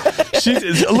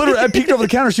 she's literally. I peeked over the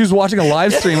counter. She was watching a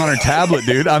live stream on her tablet,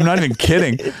 dude. I'm not even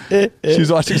kidding. She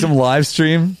was watching some live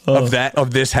stream of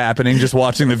this happening. Just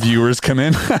watching the viewers come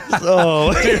in.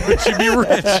 Dude, she'd be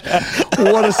rich.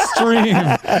 What a stream.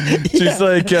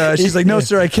 She's like, no,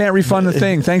 sir, I can't refund the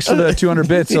thing. Thanks for the 200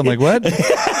 bits. So I'm like, what?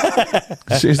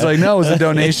 She's like, no, it was a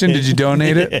donation. Did you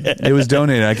donate it? It was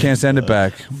donated. I can't send it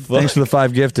back. Thanks for the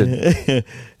 5 gifted.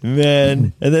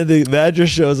 Man. And then the manager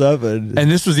shows up and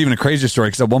this was even a crazier story,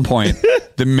 because at one point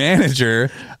the manager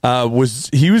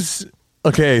was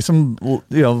some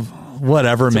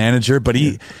whatever manager, but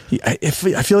I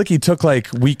feel like he took like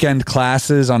weekend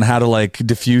classes on how to like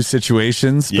diffuse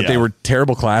situations, but they were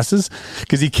terrible classes,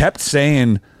 because he kept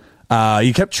saying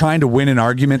he kept trying to win an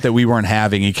argument that we weren't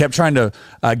having. He kept trying to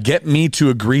get me to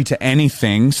agree to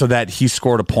anything so that he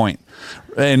scored a point.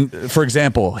 And for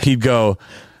example, he'd go,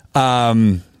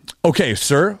 okay,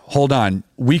 sir, hold on.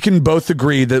 We can both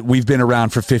agree that we've been around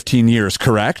for 15 years,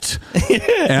 correct?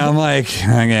 And I'm like,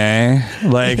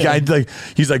 okay.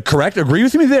 He's like, correct? Agree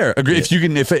with me there. Agree. If you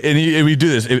can, if we do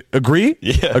this, agree?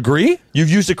 Yeah. Agree?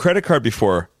 You've used a credit card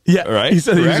before. Yeah. Right? He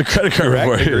said he used a credit card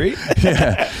before. Agree?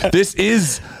 Yeah. This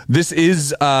is,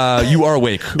 you are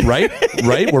awake, right?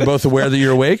 Right? We're both aware that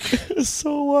you're awake. It's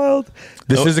so wild.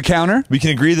 This is a counter. We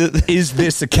can agree that. Is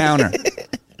this a counter?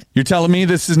 You're telling me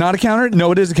this is not a counter?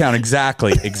 No, it is a counter.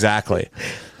 Exactly.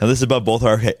 Now this is above both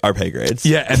our pay grades.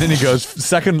 Yeah, and then he goes,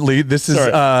 secondly, this is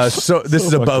this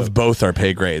is above both our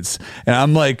pay grades. And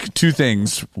I'm like, two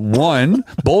things. One,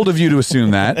 bold of you to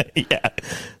assume that. Yeah.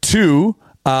 Two,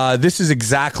 this is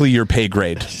exactly your pay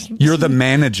grade. You're the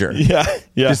manager. Yeah.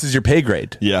 This is your pay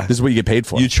grade. Yeah. This is what you get paid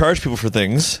for. You charge people for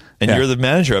things, and Yeah. you're the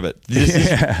manager of it. This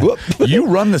Yeah. is, You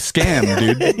run the scam,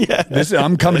 dude.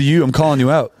 I'm coming to you. I'm calling you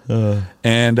out.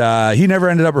 And he never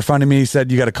ended up refunding me. He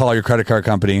said, you got to call your credit card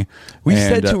company. we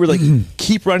And, said too, we're like,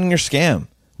 keep running your scam.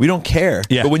 We don't care.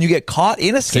 Yeah. But when you get caught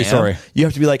in a scam, Say sorry. you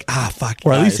have to be like, fuck.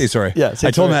 or at least guys. say sorry. Yeah. say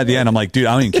I told him sorry. at the end, I'm like, dude,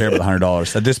 I don't even care about the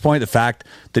 $100. At this point, the fact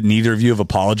that neither of you have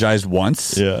apologized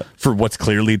once Yeah. for what's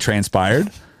clearly transpired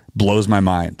blows my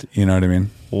mind. You know what I mean?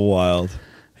 Wild.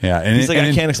 Yeah. And He's like,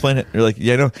 I can't explain it. You're like,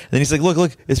 yeah, I know. And then he's like,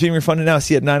 look, it's being refunded now.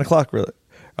 See you at 9 o'clock. We're like,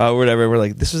 whatever. We're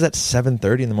like, this was at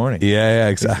 7:30 in the morning. Yeah,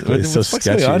 exactly. It's so What the fuck's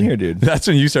sketchy going on here, dude? That's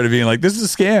when you started being like, this is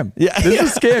a scam. Yeah. This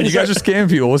is a scam. You guys are scamming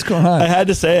people. What's going on? I had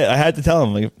to say it. I had to tell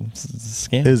him, like, it's a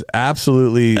scam. It is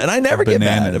absolutely And I never get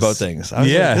mad bananas. about things. I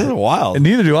was like, this is wild. And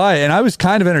neither do I. And I was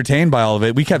kind of entertained by all of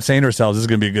it. We kept saying to ourselves, this is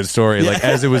going to be a good story, like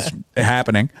as it was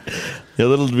happening. Yeah,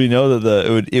 little did we know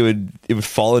that it would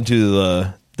fall into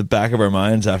the back of our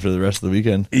minds after the rest of the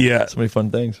weekend. Yeah. So many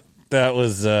fun things. That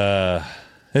was,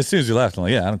 as soon as we left, I'm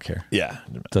like, yeah, I don't care. Yeah.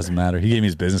 It doesn't matter. He gave me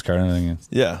his business card and everything.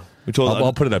 Yeah. We told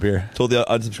I'll put it up here. told the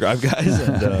unsubscribe guys,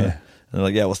 and they're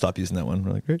like, yeah, we'll stop using that one.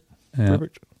 We're like, great. Yeah.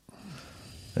 Perfect.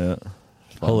 Yeah.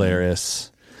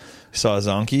 Hilarious. We saw a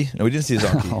zonkey. No, we didn't see a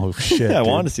zonkey. Oh, shit. Yeah, I dude.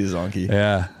 wanted to see a zonkey.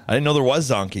 Yeah. I didn't know there was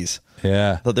zonkies.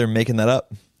 Yeah. I thought they were making that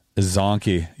up. A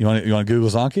Zonky. You want to Google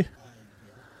Zonky?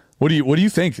 What do you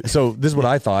think? So this is what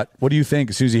I thought. What do you think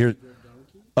as soon as you hear?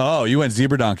 Oh, you went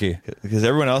zebra donkey. Because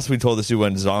everyone else we told us who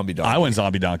went zombie donkey. I went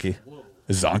zombie donkey.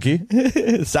 A Zonky?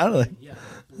 It sounded like.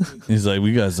 He's like,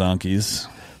 we got zonkies.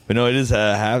 But no, it is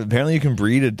apparently you can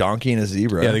breed a donkey and a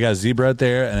zebra. Yeah, they got a zebra out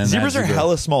there, and then Zebras that are zebra-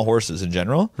 hella small horses in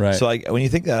general. Right. So like when you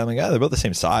think that, I'm like, they're about the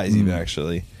same size even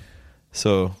actually.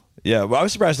 So yeah, well, I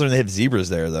was surprised to learn they have zebras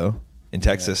there though in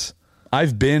Texas.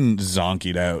 I've been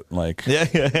zonkied out, like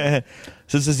Yeah.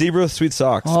 So it's a zebra with sweet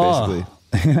socks,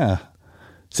 basically. yeah,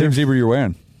 same zebra you're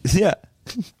wearing. Yeah.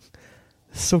 It's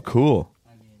so cool.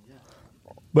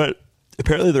 But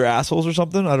apparently they're assholes or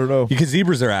something. I don't know. Because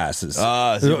zebras are asses.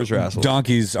 Zebras are assholes.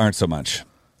 Donkeys aren't so much.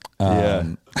 Yeah.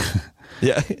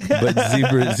 Yeah. But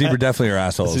zebra definitely are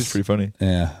assholes. This is pretty funny.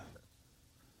 Yeah.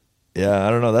 Yeah, I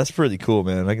don't know. That's pretty cool,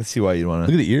 man. I can see why you'd want Look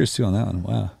to. at the ears too on that one.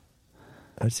 Wow.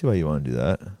 I see why you want to do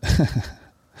that.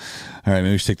 All right,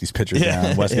 maybe we should take these pictures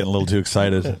down. Wes getting a little too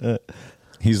excited.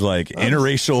 He's like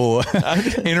interracial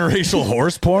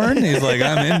horse porn. He's like,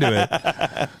 I'm into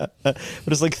it. But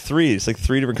it's like three. It's like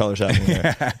three different colors happening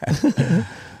there.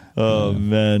 Oh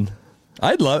man.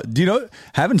 I'd love. Do you know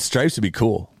having stripes would be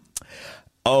cool?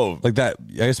 Oh, Like that.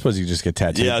 I suppose you just get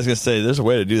tattooed. yeah. I was gonna say there's a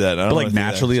way to do that. I don't But know like if they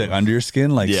naturally, actually- like under your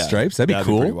skin, like Yeah, stripes. That'd be that'd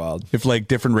be cool. pretty wild. If like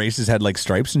different races had like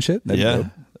stripes and shit. That'd be Yeah. dope.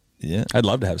 Yeah. I'd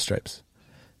love to have stripes.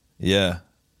 Yeah.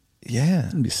 Yeah.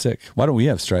 That'd be sick. Why don't we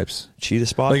have stripes? Cheetah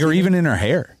spots. Like, or even in our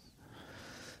hair.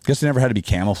 Guess it never had to be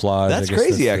camouflage. That's I guess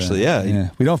crazy, actually, yeah.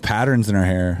 We don't have patterns in our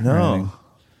hair. or No. anything.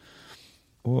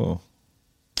 Whoa.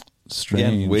 Strange.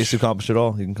 Again, ways to accomplish it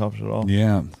all. You can accomplish it all.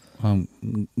 Yeah.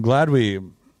 Glad we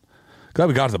got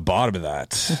to the bottom of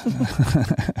that.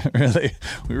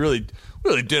 We really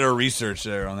did our research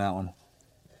there on that one.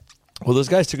 Well, those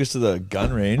guys took us to the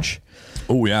gun range,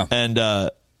 Oh yeah. and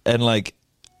like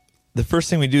the first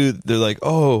thing we do, they're like,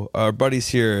 "Oh, our buddy's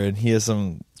here, and he has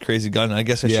some crazy gun." I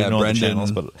guess I Yeah, should know all the Brendan.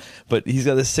 channels, but he's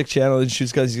got this sick channel and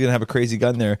shoots guns. He's gonna have a crazy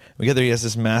gun there. We get there, he has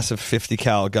this massive 50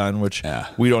 cal gun, which Yeah.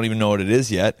 we don't even know what it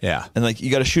is yet. Yeah. and like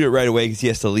you got to shoot it right away because he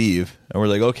has to leave, and we're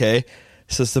like, okay.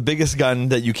 So it's the biggest gun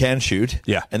that you can shoot.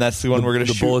 Yeah. And that's the one we're going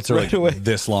to The shoot bullets are, right like, away.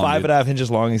 this long, 5.5 inches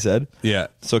long, he said. Yeah.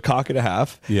 So cock and a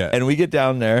half. Yeah. And we get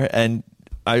down there, and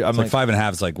I'm It's like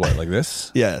 5.5 is like what? Like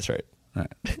this? yeah, that's right. All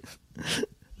right.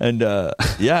 And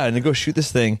yeah, and then go shoot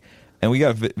this thing, and we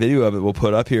got video of it. We'll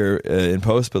put up here in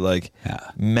post. But like, Yeah.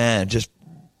 man, just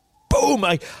boom!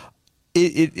 Like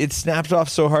it snapped off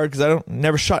so hard because I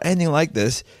never shot anything like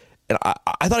this, and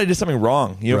I thought I did something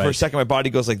wrong. You know, for a Right. second, my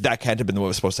body goes like, that can't have been what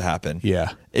was supposed to happen.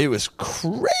 Yeah. It was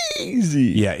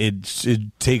crazy. Yeah.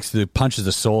 It punches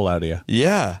the soul out of you.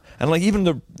 Yeah, and like even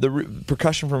the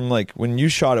percussion from like when you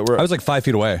shot it, where I was like 5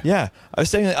 feet away. yeah, I was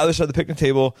standing on the other side of the picnic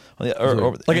table, on the,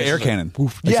 or Like an air cannon.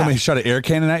 Poof. Like Yeah. somebody shot an air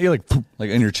cannon at you, like poof, like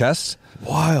in your chest.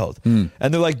 Wild. And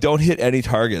they're like, don't hit any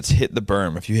targets. Hit the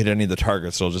berm. If you hit any of the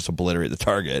targets, it'll just obliterate the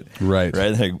target. Right.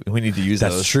 Right. Like, we need to use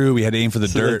That's those. true. We had to aim for the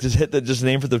So dirt. just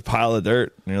aim for the pile of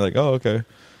dirt, and you're like, oh, okay.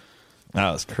 That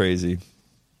was crazy.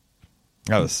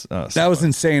 That was That was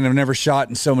insane. I've never shot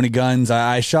in so many guns.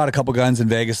 I shot a couple guns in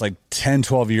Vegas like 10,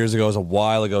 12 years ago. It was a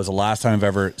while ago. It was the last time I've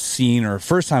ever seen, or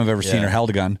first time I've ever seen or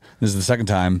held a gun. This is the second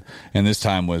time, and this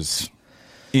time was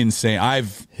insane.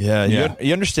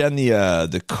 You understand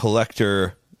the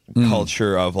collector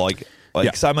culture of like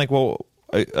so I'm like, well,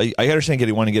 I understand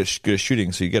wanting to get good at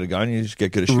shooting, so you get a gun, you just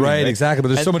get good at shooting. Right, exactly. But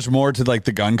there's so much more to like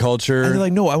the gun culture. And they're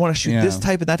like, no, I want to shoot this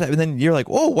type and that type, and then you're like,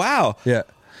 oh wow, yeah.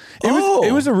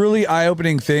 It was a really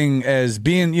eye-opening thing as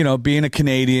being a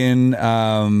Canadian,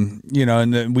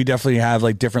 and we definitely have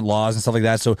like different laws and stuff like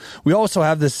that. So we also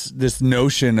have this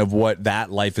notion of what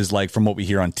that life is like from what we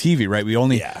hear on TV, right?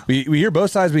 We hear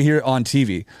both sides, we hear on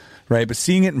TV, right? But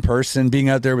seeing it in person, being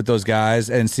out there with those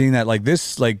guys and seeing that like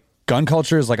this, like, gun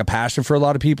culture is like a passion for a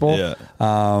lot of people. Yeah.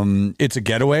 It's a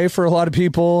getaway for a lot of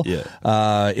people. Yeah.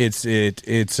 It's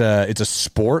a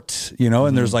sport,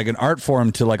 and there's like an art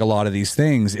form to like a lot of these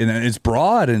things, and it's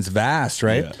broad and it's vast,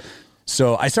 right? Yeah.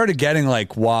 So I started getting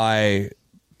like why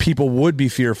people would be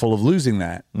fearful of losing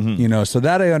that, so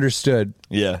that I understood.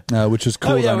 Yeah. Which was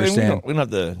cool to understand. We don't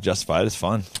have to justify it. It's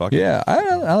fun. Fuck yeah.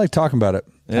 I like talking about it.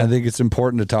 Yeah. I think it's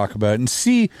important to talk about it and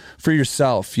see for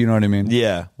yourself. You know what I mean?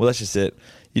 Yeah. Well, that's just it.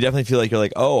 You definitely feel like you're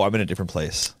like, oh, I'm in a different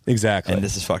place. Exactly. And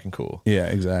this is fucking cool. Yeah,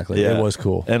 exactly. Yeah. It was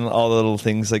cool. And all the little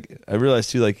things, like, I realized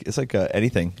too, like, it's like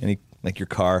anything, like your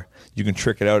car, you can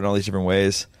trick it out in all these different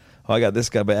ways. Oh, I got this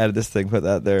guy, but I added this thing, put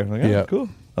that there. I'm like, oh, cool.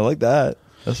 I like that.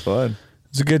 That's fun.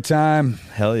 It's a good time.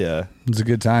 Hell yeah. It's a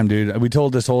good time, dude. We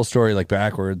told this whole story like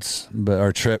backwards, but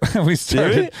our trip, we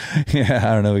started. Yeah,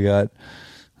 I don't know.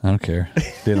 I don't care.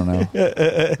 They don't know.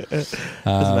 Doesn't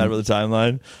matter about the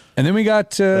timeline. And then we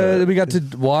got to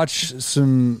watch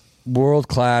some world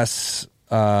class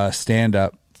stand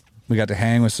up. We got to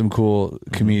hang with some cool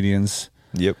comedians.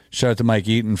 Yep. Shout out to Mike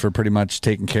Eaton for pretty much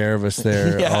taking care of us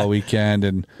there all weekend,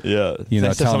 and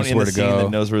telling us where to go.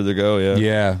 That knows where to go. Yeah.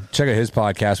 Yeah. Check out his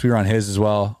podcast. We were on his as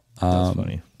well. That's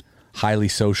funny. Highly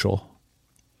Social.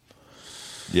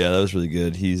 Yeah, that was really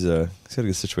good. He's got a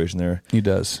good situation there. He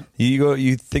does.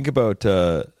 You think about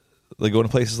like going to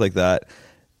places like that,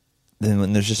 then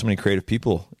when there's just so many creative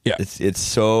people. Yeah, it's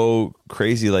so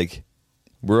crazy. Like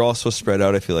we're all so spread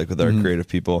out. I feel like with our creative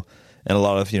people, and a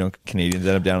lot of Canadians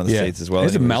end up down in the States as well.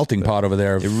 It's a melting pot over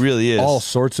there. It really is. All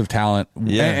sorts of talent,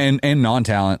 and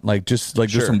non-talent. Like just like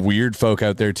there's some weird folk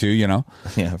out there too. Yeah,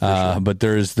 for sure. But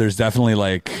there's definitely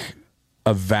like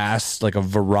a vast, like a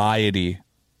variety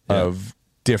of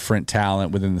different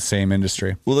talent within the same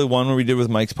industry. Well, the one where we did with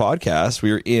Mike's podcast,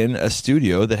 we were in a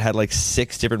studio that had like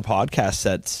 6 different podcast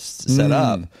sets set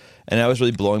up. And that was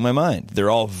really blowing my mind.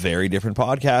 They're all very different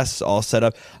podcasts, all set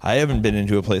up. I haven't been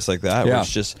into a place like that where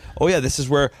it's just, this is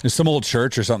where... There's some old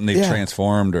church or something they've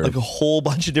transformed. Or like a whole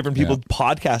bunch of different people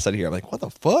podcast out here. I'm like, what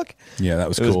the fuck? Yeah, that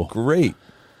was cool. It was great.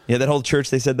 Yeah, that whole church,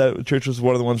 they said that church was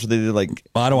one of the ones where they did like...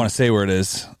 Well, I don't want to say where it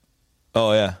is.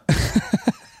 Oh, yeah.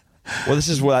 Well, this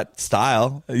is what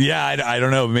style. Yeah, I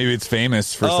don't know. Maybe it's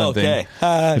famous for something.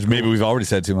 Okay. Maybe we've already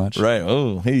said too much. Right.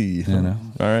 Oh, hey. All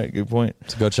right. Good point.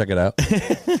 So go check it out.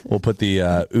 We'll put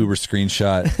the Uber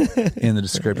screenshot in the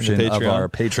description of our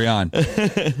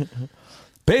Patreon.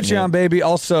 Patreon, baby.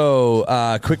 Also,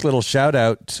 quick little shout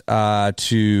out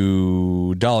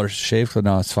to Dollar Shave Club.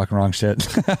 No, it's fucking wrong shit.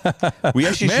 We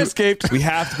actually Manscaped. We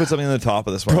have to put something on the top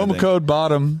of this one. Promo code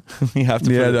bottom. We have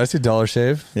to. Yeah, did I say Dollar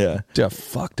Shave? Yeah.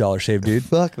 Fuck Dollar Shave, dude.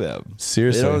 Fuck them.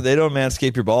 Seriously, they don't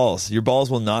manscape your balls. Your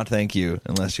balls will not thank you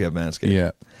unless you have Manscaped.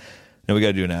 Yeah. No, we got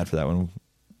to do an ad for that one.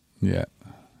 Yeah.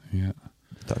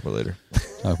 Talk about it later.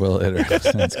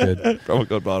 Sounds good. Promo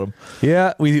code bottom.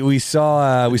 Yeah, we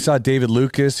saw David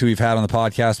Lucas, who we've had on the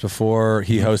podcast before.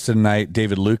 He hosted a night,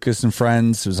 David Lucas and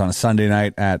Friends. It was on a Sunday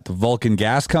night at the Vulcan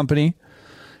Gas Company.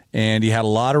 And he had a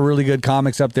lot of really good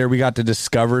comics up there. We got to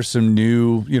discover some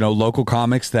new, local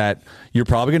comics that you're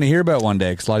probably going to hear about one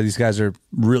day, because a lot of these guys are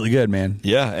really good, man.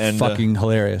 Yeah, and fucking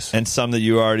hilarious. And some that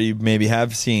you already maybe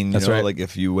have seen. That's right. Like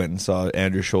if you went and saw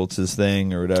Andrew Schultz's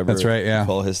thing or whatever. That's right. Yeah,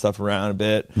 follow his stuff around a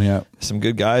bit. Yeah, some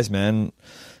good guys, man.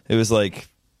 It was like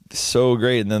so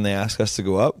great, and then they asked us to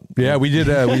go up. Yeah, we did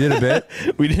a bit.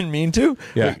 We didn't mean to.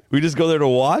 Yeah, we just go there to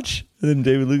watch. And then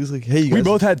David Lucas was like, hey, you guys. We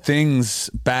both had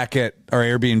things back at our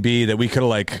Airbnb that we could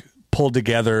have like pulled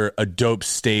together a dope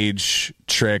stage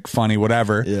trick, funny,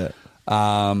 whatever. Yeah.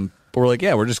 But we're like,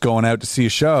 we're just going out to see a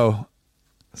show.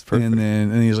 That's perfect.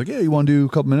 And he's like, yeah, you want to do a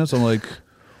couple minutes? I'm like,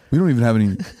 we don't even have any.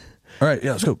 All right,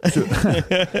 yeah, let's go. Let's do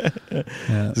it.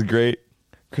 It's great.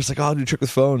 Chris like, I'll do a trick with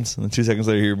phones, and then 2 seconds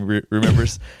later he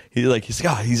remembers. He's like,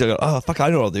 oh fuck, I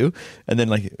know what I'll do. And then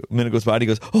like a minute goes by, and he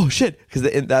goes, oh shit, because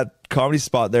in that comedy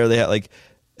spot there, they had like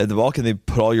at the Vulcan, they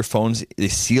put all your phones, they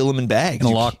seal them in bags.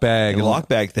 In a lock bag. In lock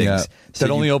bag things. Yeah. So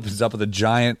that only opens up with a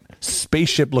giant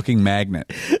spaceship-looking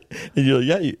magnet. And you're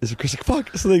like, yeah. So Chris like,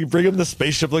 fuck. So they bring him the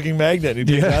spaceship-looking magnet. And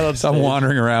he takes that on So I'm stage.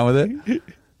 wandering around with it.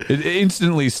 It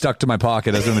instantly stuck to my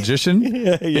pocket as a magician.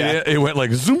 Yeah. It went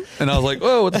like zoom, and I was like,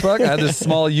 "Whoa, what the fuck?" I had this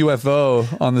small UFO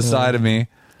on the side of me.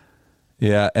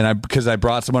 Yeah, and because I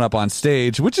brought someone up on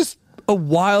stage, which is a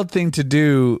wild thing to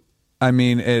do. I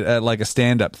mean, at like a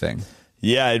stand-up thing.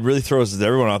 Yeah, it really throws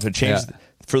everyone off. It changed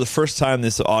for the first time.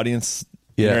 This audience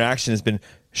interaction has been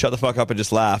shut the fuck up and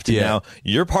just laughed. And now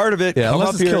you're part of it. Yeah, Come unless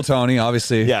up it's here. Kill Tony,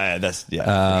 obviously. Yeah, that's for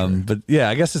sure. But yeah,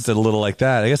 I guess it's a little like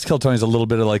that. I guess Kill Tony's a little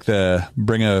bit of like the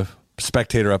bring a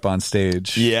spectator up on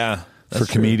stage. Yeah, for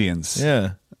comedians.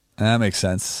 Yeah, that makes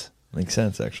sense. Makes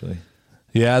sense actually.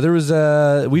 Yeah, there was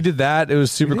we did that. It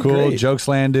was super cool. Great. Jokes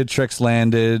landed, tricks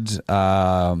landed.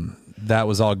 That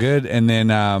was all good. And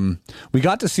then we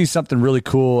got to see something really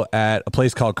cool at a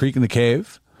place called Creek in the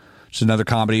Cave. Which is another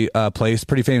comedy place,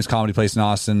 pretty famous comedy place in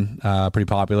Austin, pretty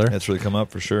popular. That's really come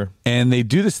up for sure. And they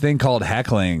do this thing called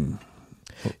heckling.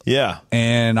 Yeah.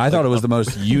 And I thought it was the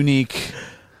most unique.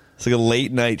 It's like a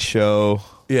late night show.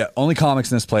 Yeah, only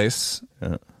comics in this place.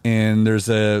 Yeah. And there's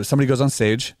somebody goes on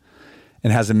stage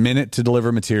and has a minute to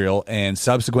deliver material, and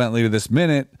subsequently to this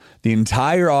minute, the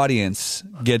entire audience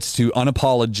gets to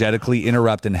unapologetically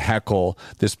interrupt and heckle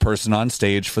this person on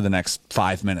stage for the next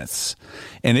 5 minutes.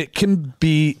 And it can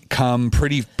become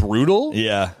pretty brutal,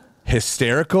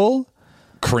 hysterical,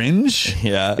 cringe.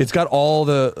 Yeah. It's got all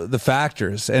the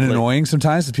factors, and annoying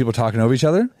sometimes as people are talking over each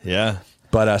other. Yeah.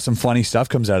 But some funny stuff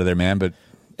comes out of there, man. But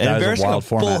and that is a embarrassing wild on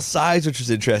format. both sides, which was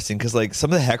interesting because like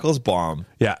some of the heckles bomb,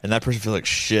 and that person feels like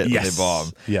shit when they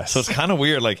bomb. Yes, so it's kind of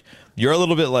weird. Like you're a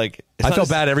little bit like I felt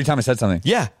bad every time I said something.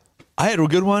 Yeah, I had a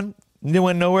good one. It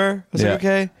went nowhere. I was like,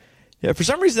 okay. Yeah, for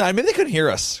some reason, maybe they couldn't hear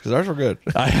us because ours were good.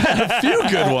 I had a few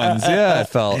good ones. Yeah, I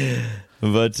felt.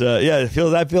 But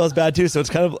that feels bad too. So it's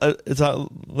kind of it's a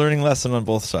learning lesson on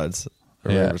both sides,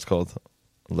 or whatever it's called.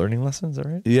 Learning lessons, all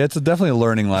right? Yeah, it's definitely a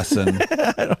learning lesson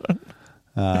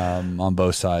on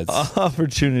both sides.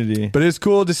 Opportunity. But it's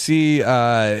cool to see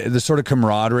the sort of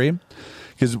camaraderie,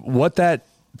 because what that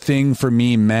thing for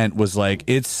me meant was like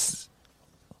it's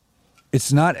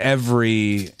not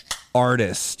every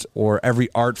artist or every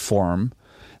art form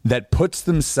that puts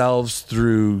themselves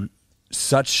through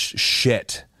such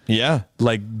shit. Yeah.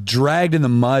 Like dragged in the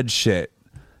mud shit.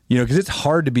 You know, because it's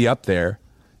hard to be up there.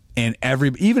 And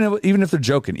even if they're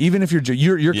joking, even if you're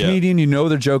a comedian, you know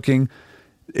they're joking.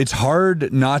 It's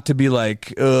hard not to be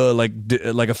like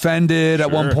offended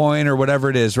at one point or whatever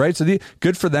it is, right? So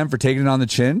good for them for taking it on the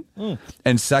chin.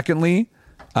 And secondly,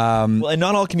 and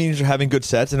not all comedians are having good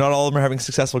sets, and not all of them are having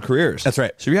successful careers. That's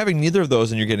right. So if you're having neither of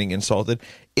those and you're getting insulted,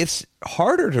 it's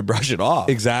harder to brush it off.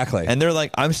 Exactly. And they're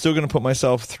like, I'm still going to put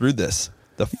myself through this.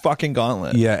 The fucking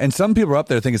gauntlet. Yeah, and some people up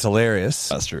there think it's hilarious.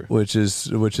 That's true. Which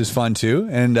is fun too,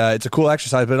 and it's a cool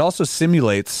exercise. But it also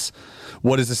simulates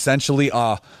what is essentially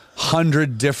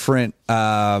 100 different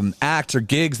acts or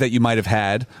gigs that you might have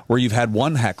had, where you've had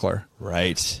one heckler.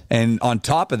 Right. And on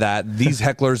top of that, these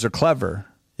hecklers are clever.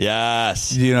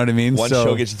 Yes. You know what I mean? One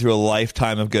show gets you through a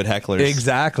lifetime of good hecklers.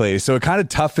 Exactly. So it kind of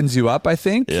toughens you up, I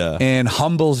think, and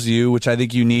humbles you, which I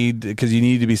think you need, because you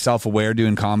need to be self-aware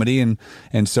doing comedy.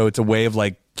 And so it's a way of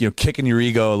like, you know, kicking your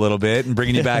ego a little bit and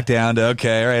bringing you back down to,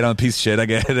 okay, all right, I'm a piece of shit. I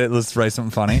get it. Let's write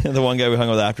something funny. The one guy we hung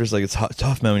out with after is like, it's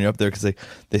tough, man, when you're up there, because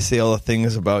they say all the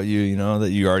things about you, you know, that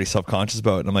you're already self-conscious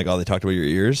about. And I'm like, oh, they talked about your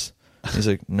ears? And he's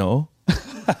like, no.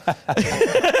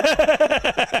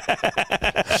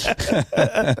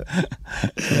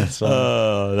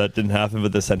 Oh, that didn't happen,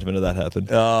 but the sentiment of that happened.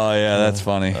 Oh yeah, that's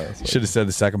funny. Should have said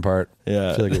the second part.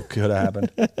 Yeah, I feel like it could have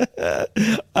happened.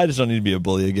 I just don't need to be a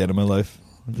bully again in my life.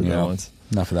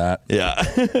 Enough of that. Yeah.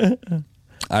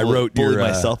 I wrote bullied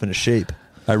myself into shape.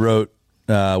 I wrote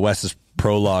Wes's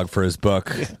prologue for his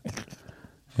book,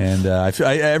 and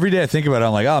every day I think about it.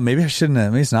 I'm like, oh, maybe I shouldn't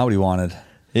have. Maybe it's not what he wanted.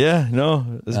 Yeah,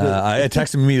 no. I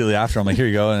text him immediately after. I'm like, here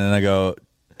you go, and then I go,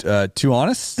 too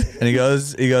honest? And he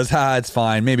goes, it's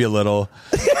fine, maybe a little.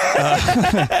 And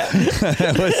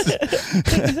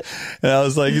I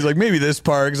was like, he's like, maybe this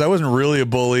part, because I wasn't really a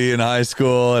bully in high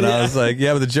school. And I was like,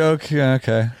 yeah, but the joke,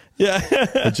 okay. Yeah.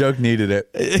 The joke needed it.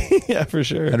 Yeah, for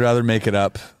sure. I'd rather make it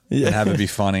up and have it be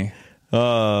funny.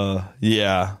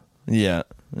 Yeah. You're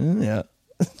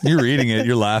reading it,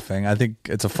 you're laughing. I think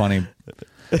it's a funny.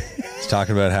 It's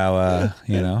talking about how,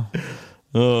 you know.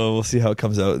 Oh, we'll see how it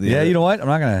comes out. Yeah, you know what? I'm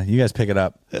not going to. You guys pick it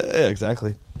up. Yeah,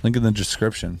 exactly. Link in the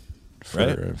description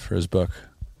for his book.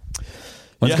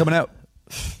 When's it coming out?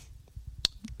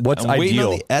 What's I'm ideal? waiting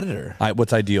on the editor.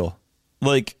 What's ideal?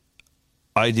 Like,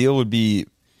 ideal would be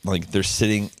like they're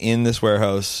sitting in this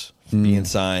warehouse being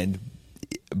signed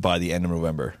by the end of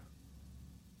November.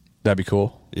 That'd be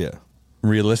cool. Yeah.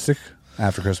 Realistic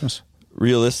after Christmas?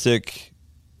 Realistic.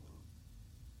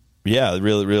 Yeah,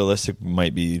 realistic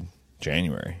might be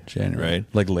January. Right?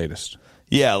 Like latest.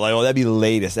 Yeah, like, well, that'd be the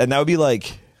latest. And that would be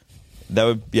like,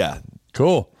 yeah.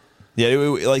 Cool. Yeah,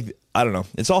 like, I don't know.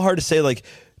 It's all hard to say, like,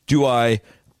 do I,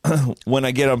 when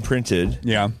I get them printed,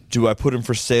 do I put them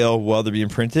for sale while they're being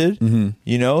printed? Mm-hmm.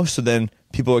 You know, so then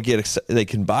people will they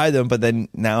can buy them, but then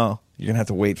now you're going to have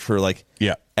to wait for like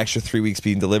extra 3 weeks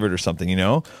being delivered or something, you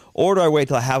know? Or do I wait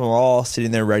till I have them all sitting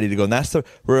there ready to go? And that's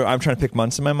where I'm trying to pick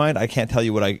months in my mind. I can't tell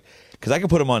you because I can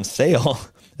put them on sale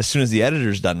as soon as the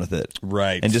editor's done with it.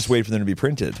 Right. And just wait for them to be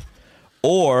printed.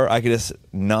 Or I could just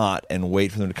not and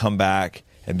wait for them to come back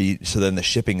and so then the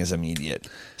shipping is immediate.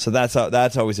 So that's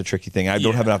always a tricky thing. I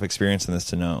don't have enough experience in this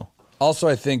to know. Also,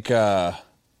 I think I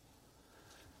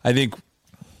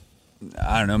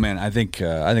don't know, man. I think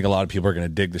a lot of people are going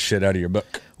to dig the shit out of your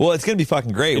book. Well, it's going to be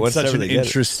fucking great. It's such an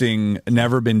interesting,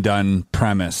 never been done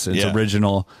premise. It's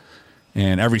original,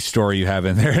 and every story you have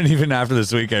in there. And even after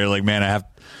this week, you're like, man, I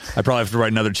probably have to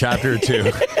write another chapter or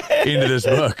two into this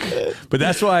book. But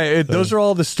that's why those are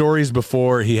all the stories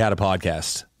before he had a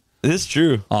podcast. It's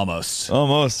true. Almost. Yeah.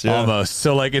 Almost.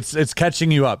 So like it's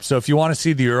catching you up. So if you want to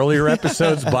see the earlier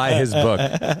episodes, buy his book.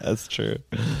 That's true.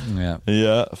 Yeah.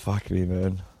 Yeah. Fuck me,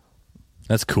 man.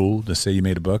 That's cool to say you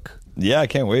made a book. Yeah, I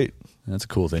can't wait. That's a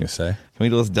cool thing to say. Can we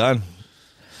do this done?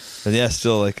 But yeah,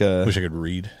 still like wish I could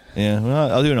read. Yeah,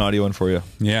 well, I'll do an audio one for you.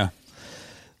 Yeah.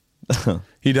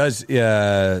 He does.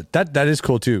 That is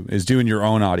cool too. Is doing your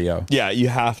own audio. Yeah, you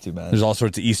have to, man. There's all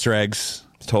sorts of Easter eggs.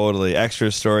 Totally,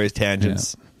 extra stories,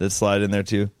 tangents that slide in there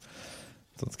too.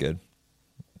 So it's good.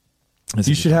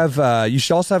 You should have. You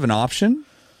should also have an option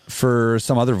for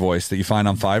some other voice that you find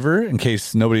on Fiverr in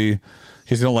case they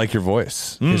don't like your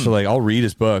voice. In case they're like, I'll read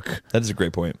his book. That is a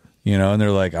great point. You know, and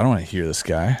they're like, I don't want to hear this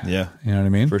guy. Yeah, you know what I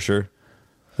mean? For sure.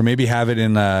 Or maybe have it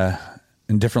in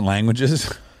different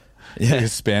languages. Yeah, like a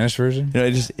Spanish version. You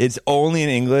know, it's only in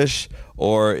English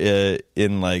or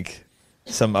in like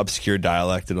some obscure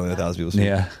dialect that only 1,000 people speak.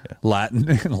 Yeah.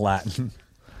 Latin.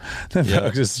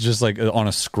 Just like on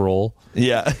a scroll.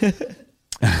 Yeah.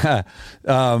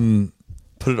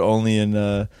 Put it only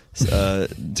in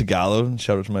Tagalog.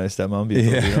 Shout out to my stepmom.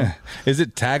 Yeah. Is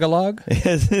it Tagalog?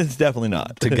 It's definitely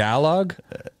not. Tagalog?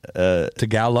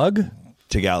 Tagalog?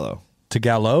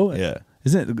 Tagalog. Yeah.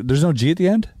 There's no G at the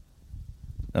end?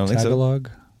 I don't think Tagalog?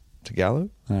 Tagalog?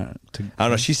 I don't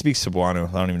know. She speaks Cebuano.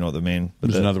 I don't even know what the main.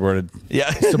 There's another word. Yeah.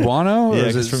 Cebuano? Or Yeah,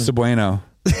 is it Cebuano?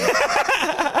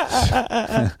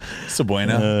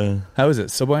 Cebuano. How is it?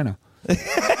 Cebuano.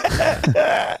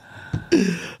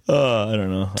 I don't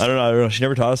know. She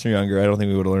never taught us when we were younger. I don't think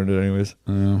we would have learned it anyways.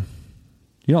 You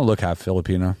don't look half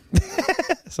Filipino.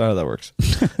 That's not how that works.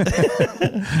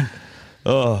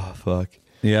 Oh, fuck.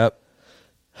 Yep.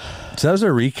 So that was a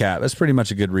recap. That's pretty much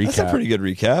a good recap. That's a pretty good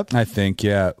recap. I think,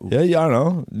 yeah. Yeah, I don't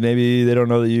know. Maybe they don't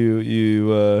know that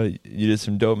you did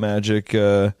some dope magic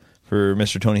for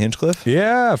Mr. Tony Hinchcliffe.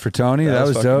 Yeah, for Tony. That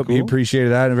was dope. Cool. He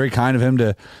appreciated that, and very kind of him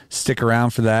to stick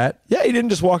around for that. Yeah, he didn't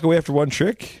just walk away after one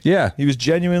trick. Yeah. He was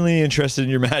genuinely interested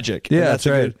in your magic. Yeah, that's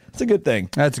right. That's a good thing.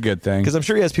 That's a good thing. Because I'm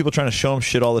sure he has people trying to show him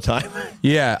shit all the time.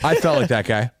 Yeah, I felt like that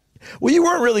guy. Well, you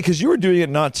weren't really, because you were doing it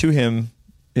not to him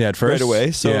at first. Right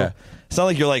away. So yeah. It's not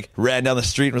like you're like ran down the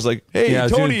street and was like, hey,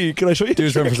 Tony, can I show you? He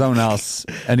was for someone else.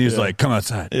 And he was like, come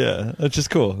outside. Yeah, that's just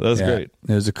cool. That was great.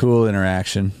 It was a cool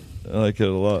interaction. I like it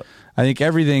a lot. I think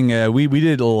everything, we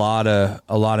did a lot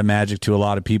of magic to a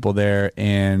lot of people there.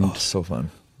 And so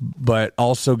fun. But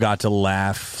also got to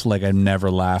laugh like I've never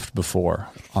laughed before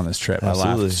on this trip. Absolutely.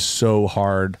 I laughed so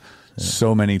hard,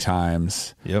 so many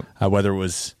times. Yep. Whether it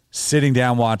was sitting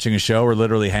down watching a show or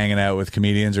literally hanging out with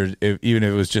comedians, or even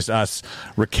if it was just us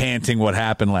recanting what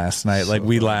happened last night. Like,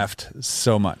 we laughed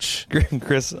so much.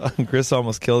 Chris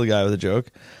almost killed a guy with a joke.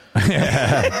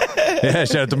 Yeah,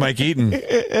 shout out to Mike Eaton.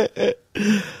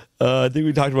 I think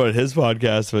we talked about it in his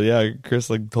podcast, but yeah, Chris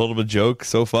like told him a joke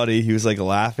so funny. He was like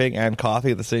laughing and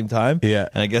coughing at the same time. Yeah.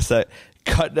 And I guess that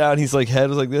cut down, he's like head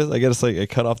was like this. I guess like it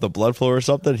cut off the blood flow or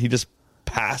something. He just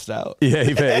passed out. Yeah,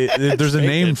 there's a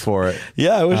name for it.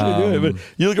 Yeah, I wish I knew it. But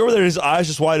you look over there, his eyes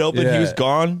just wide open. Yeah. He was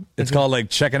gone. It's called like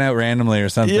checking out randomly or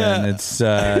something. Yeah. It's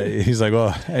he's like,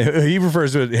 well, he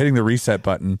refers to it hitting the reset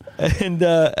button. And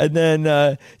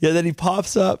then he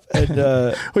pops up and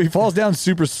well, he falls down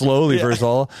super slowly first of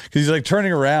all, because he's like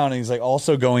turning around and he's like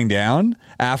also going down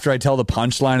after I tell the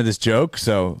punchline of this joke.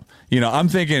 So, I'm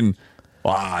thinking,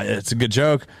 wow, it's a good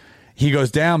joke. he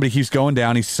goes down, but he keeps going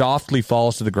down. He softly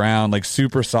falls to the ground, like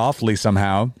super softly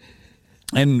somehow,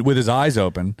 and with his eyes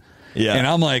open. Yeah. And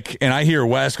I'm like, and I hear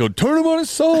Wes go, turn him on his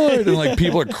side. And like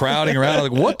people are crowding around.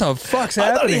 I'm like, what the fuck's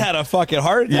happening? I thought he had a fucking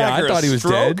heart attack. Yeah, I thought he was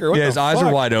dead. Yeah, his eyes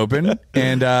are wide open.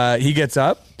 And he gets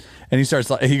up and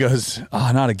he goes,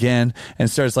 oh, not again. And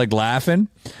starts like laughing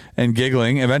and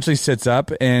giggling. Eventually sits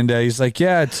up and he's like,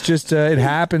 yeah, it's just, it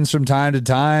happens from time to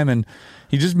time. And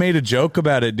he just made a joke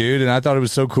about it, dude. And I thought it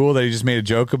was so cool that he just made a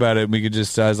joke about it. And we could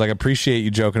just, I was like, appreciate you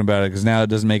joking about it because now it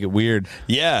doesn't make it weird.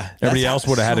 Yeah. Everybody else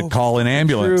would have had to call an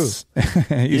ambulance.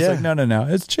 He's like, no,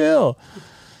 it's chill.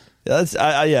 That's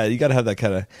yeah, you got to have that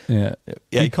kind of. Yeah.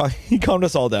 Yeah, he calmed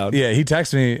us all down. Yeah, he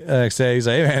texted me the next day. He's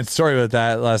like, hey, man, sorry about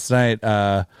that last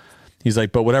night. He's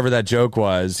like, but whatever that joke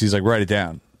was, he's like, write it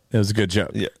down. It was a good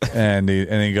joke. Yeah. And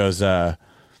he goes, I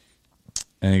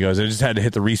just had to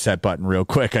hit the reset button real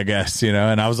quick, I guess, you know?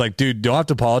 And I was like, dude, don't have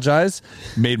to apologize.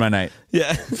 Made my night.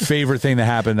 Yeah. Favorite thing that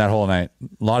happened that whole night.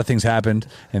 A lot of things happened,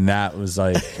 and that was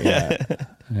like, yeah.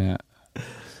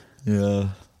 Yeah.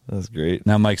 That's great.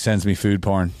 Now Mike sends me food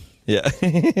porn. Yeah.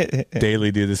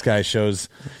 Daily, dude. This guy shows,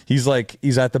 he's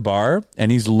at the bar,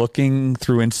 and he's looking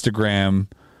through Instagram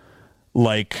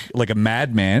like a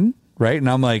madman, right? And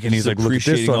I'm like, and he's like, look at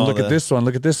this one, look at this one,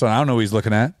 look at this one. I don't know what he's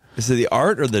looking at. Is it the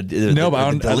art or the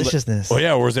deliciousness? Oh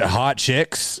yeah, or is it hot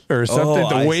chicks or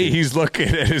something? The way he's looking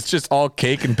at it, it's just all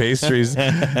cake and pastries,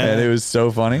 and it was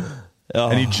so funny.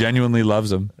 And he genuinely loves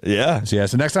them. Yeah.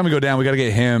 So next time we go down, we got to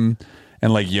get him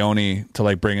and like Yoni to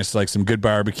like bring us like some good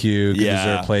barbecue, good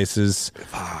dessert places.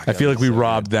 I feel like we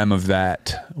robbed them of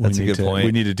that. That's a good point.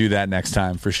 We need to do that next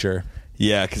time for sure.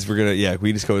 Yeah, because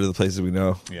we just go to the places we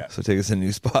know. Yeah. So take us in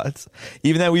new spots.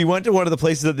 Even that we went to one of the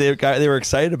places that they were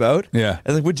excited about. Yeah.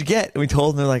 And like, what'd you get? And we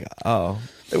told them, they're like, oh,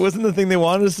 it wasn't the thing they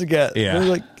wanted us to get. Yeah. They're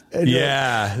like,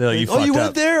 yeah. They're like, you fucked you up.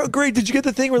 went there? Oh, great. Did you get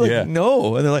the thing? We're like,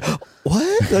 no. And they're like,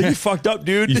 what? They're like, you fucked up,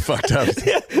 dude. You fucked up.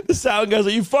 Yeah. The sound guy's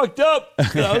like, you fucked up.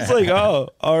 And I was like, oh,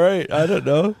 all right. I don't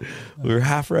know. We were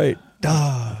half right.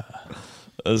 That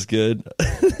was good.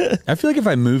 I feel like if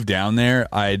I moved down there,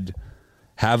 I'd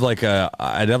have like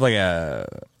a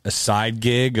side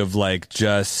gig of like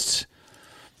just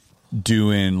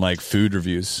doing like food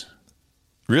reviews.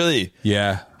 Really?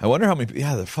 Yeah. I wonder how many.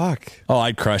 Yeah, the fuck. Oh,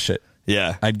 I'd crush it.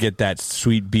 Yeah. I'd get that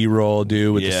sweet B-roll,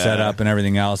 dude, with the setup and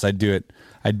everything else. I'd do it.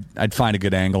 I'd find a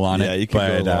good angle on it. Yeah, you could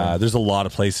go along. There's a lot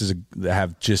of places that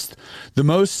have just the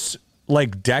most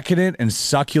like decadent and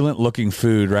succulent looking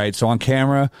food, right? So on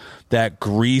camera, that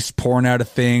grease pouring out of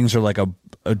things, or like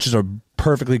just a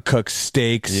perfectly cooked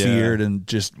steak, seared, and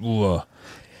just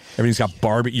everything's got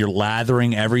barbecue. You're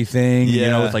lathering everything, you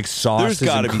know, with like sauces There's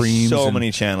gotta and creams. be so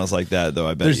many channels like that, though.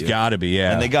 I bet there's got to be,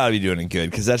 and they got to be doing it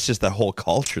good because that's just the whole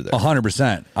culture there.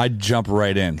 100%. I'd jump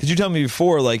right in. Because you told me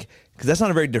before, like, because that's not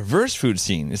a very diverse food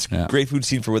scene. It's a great food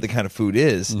scene for what the kind of food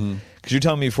is. Because you're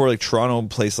telling me before, like Toronto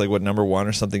placed like what #1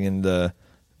 or something in the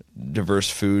diverse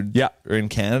food, or in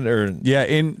Canada, or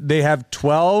they have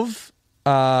 12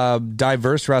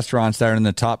 diverse restaurants that are in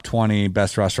the top 20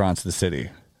 best restaurants of the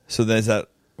city. So then is that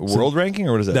world ranking,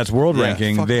 or what is that? That's world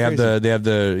ranking. They have crazy. they're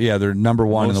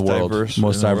 #1 in the world.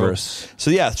 Most diverse.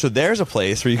 So so there's a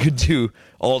place where you could do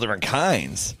all different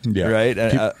kinds. Yeah.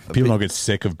 Right. People don't get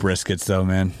sick of briskets though,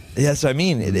 man. Yeah, so I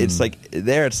mean, it's like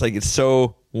it's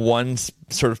so one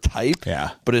sort of type.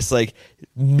 Yeah. But it's like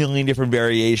a million different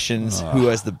variations. Who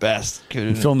has the best?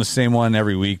 You film the same one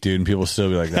every week, dude, and people still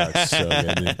be like, "That's so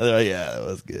good." Dude. They're like, yeah, that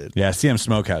was good. Yeah, CM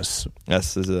Smokehouse.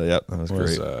 That was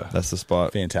great. That's the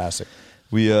spot. Fantastic.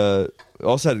 We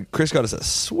also had Chris got us a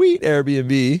sweet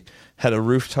Airbnb. Had a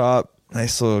rooftop,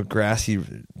 nice little grassy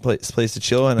place to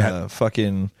chill, and a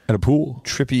fucking at a pool.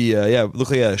 Trippy,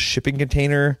 looked like a shipping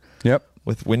container. Yep.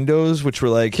 With windows, which were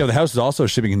like... Yeah, the house is also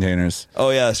shipping containers.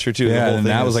 Oh, yeah, that's true, too. Yeah, and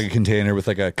that was like a container with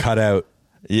like a cutout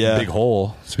big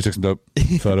hole. So we took some dope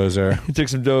photos there. We took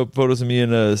some dope photos of me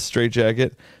in a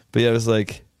straitjacket. But yeah, it was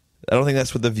like... I don't think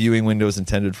that's what the viewing window is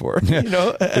intended for. You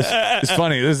know? It's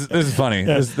funny. This is funny.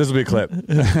 This will be a clip.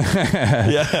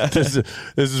 Yeah. This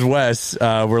is Wes.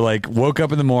 We're like, woke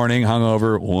up in the morning,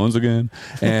 hungover once again.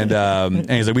 And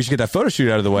he's like, we should get that photo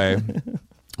shoot out of the way.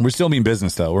 We're still mean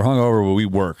business though. We're hungover, but we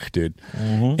work, dude.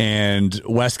 And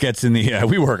Wes gets in the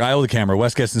we work. I hold the camera.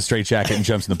 Wes gets in the straight jacket and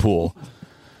jumps in the pool.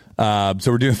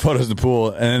 So we're doing photos in the pool,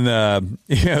 and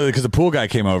because the pool guy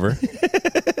came over,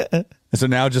 and so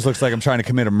now it just looks like I'm trying to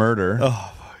commit a murder.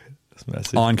 Oh, that's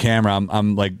messy. On camera,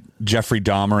 I'm like Jeffrey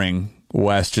Dahmering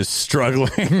Wes, just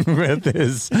struggling with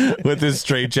his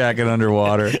straight jacket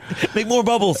underwater. Make more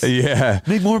bubbles. Yeah.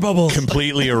 Make more bubbles.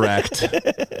 Completely erect.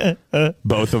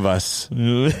 Both of us.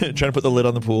 Trying to put the lid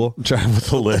on the pool. Trying to put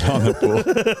the lid on the pool.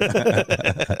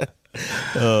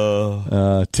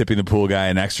 Tipping the pool guy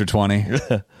an extra 20.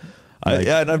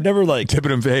 And I've never like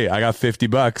Tipping him, hey, I got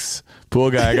 $50. Pool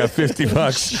guy, I got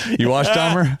 $50. You watch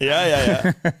Dahmer?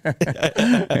 Yeah.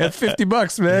 I got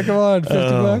 $50, man. Come on,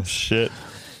 $50. Shit.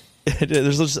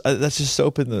 There's that's just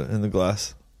soap in the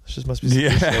glass. It just must be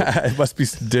some soap. It must be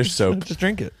dish soap. Just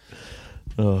drink it.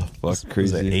 Oh, fuck,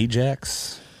 crazy. Is it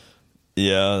Ajax?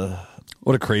 Yeah.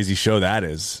 What a crazy show that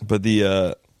is. But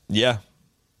the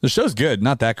show's good.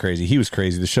 Not that crazy. He was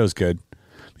crazy. The show's good.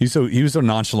 He was so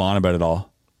nonchalant about it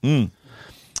all. Yeah.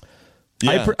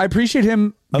 I appreciate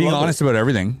him being love honest about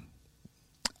everything.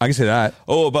 I can say that.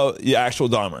 Oh, about the actual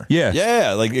Dahmer. Yeah.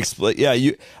 Yeah. Like,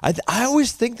 I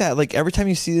always think that, like, every time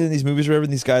you see it in these movies or whatever,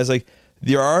 these guys, like,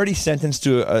 they're already sentenced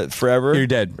to forever. You're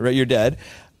dead. Right? You're dead.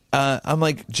 I'm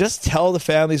like, just tell the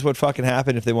families what fucking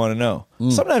happened if they want to know.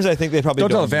 Sometimes I think they probably Don't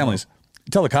tell the families.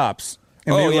 Tell the cops.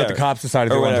 And maybe let the cops decide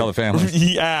if they want to tell the families.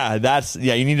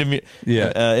 You need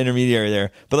a intermediary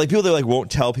there. But like people that like won't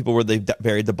tell people where they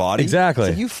buried the body. Exactly.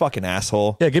 It's like, you fucking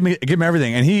asshole. Yeah, give him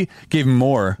everything. And he gave him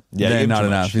more than not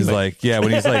enough. Much. He's like,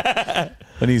 when he's like,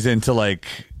 when he's into like,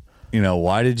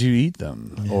 why did you eat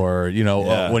them? Or,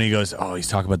 when he goes, he's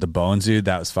talking about the bones, dude,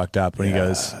 that was fucked up. When he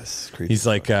goes, he's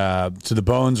like, so the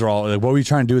bones are all, like, what were you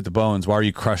trying to do with the bones? Why are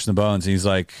you crushing the bones? And he's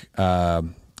like,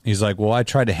 well, I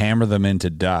tried to hammer them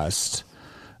into dust.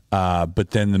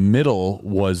 But then the middle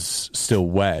was still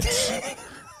wet.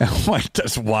 I'm like,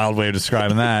 that's a wild way of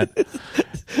describing that.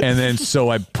 And then so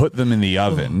I put them in the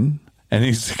oven, and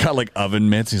he's got like oven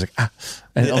mitts. He's like,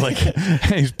 and like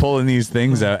he's pulling these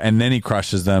things out, and then he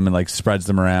crushes them and like spreads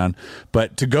them around.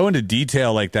 But to go into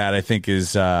detail like that, I think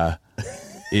is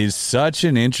such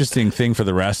an interesting thing for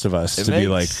the rest of us to be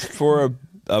like for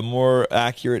a more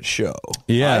accurate show.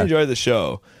 Yeah, I enjoy the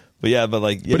show. But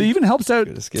it even helps out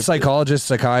psychologists,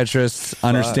 psychiatrists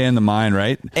understand the mind,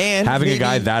 right? And having a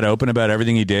guy that open about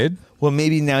everything he did. Well,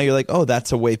 maybe now you're like, oh,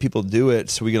 that's a way people do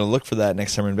it, so we're going to look for that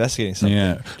next time we're investigating something.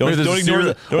 Yeah. Don't ignore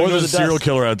the serial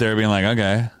killer out there being like,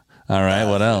 okay, all right,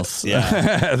 what else?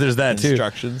 Yeah. There's that too.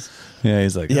 Instructions. Yeah,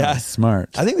 he's like,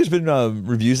 smart. I think there's been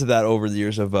reviews of that over the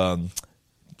years of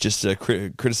just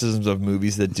criticisms of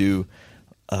movies that do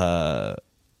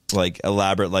like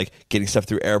elaborate, like getting stuff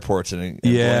through airports and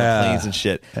going on planes and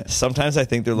shit. Sometimes I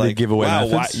think they're like, give away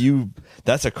methods?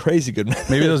 That's a crazy good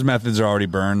method. Maybe those methods are already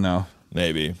burned though.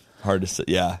 Maybe. Hard to say.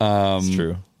 Yeah, it's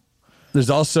true. There's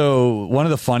also one of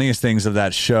the funniest things of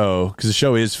that show, because the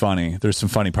show is funny. There's some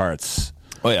funny parts.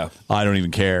 Oh yeah. I don't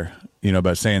even care,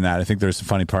 about saying that. I think there's some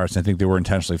funny parts, and I think they were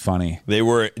intentionally funny. They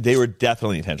were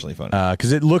definitely intentionally funny.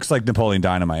 Because it looks like Napoleon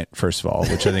Dynamite, first of all,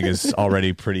 which I think is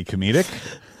already pretty comedic.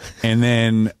 And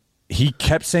then he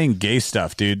kept saying gay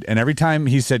stuff, dude. And every time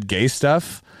he said gay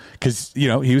stuff, because,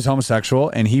 he was homosexual,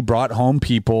 and he brought home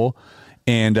people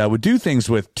and would do things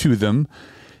to them.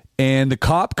 And the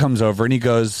cop comes over and he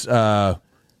goes,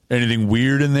 anything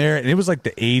weird in there? And it was like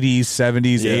the 80s,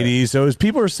 70s, 80s. So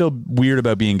people are still weird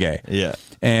about being gay. Yeah.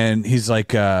 And he's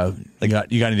like, you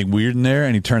got anything weird in there?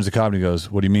 And he turns to the cop and he goes,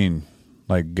 what do you mean?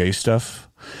 Like gay stuff?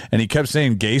 And he kept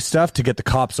saying gay stuff to get the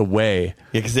cops away.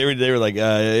 Yeah, because they were like,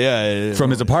 from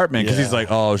his apartment. Because he's like,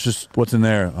 oh, it's just, what's in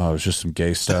there? Oh, it's just some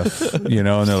gay stuff, And they're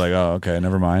like, oh, okay,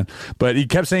 never mind. But he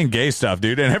kept saying gay stuff,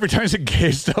 dude. And every time he said gay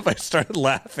stuff, I started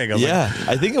laughing.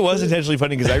 I think it was intentionally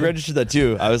funny because I registered that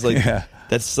too. I was like,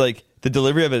 that's like, the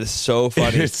delivery of it is so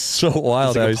funny. It's so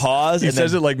wild. It's like a pause. He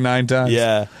says it like 9 times.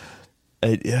 Yeah.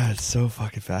 It's so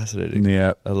fucking fascinating.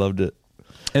 Yeah. I loved it.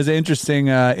 It's interesting.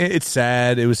 It's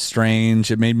sad. It was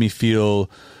strange. It made me feel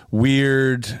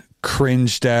weird,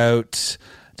 cringed out,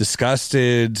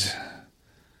 disgusted.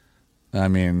 I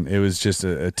mean, it was just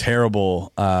a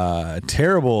terrible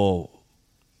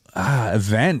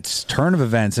event, turn of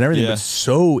events and everything. But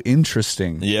so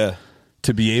interesting. Yeah.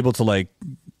 To be able to I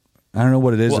don't know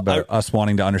what it is about us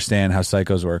wanting to understand how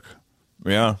psychos work.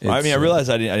 Yeah, I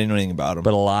realized I didn't know anything about them,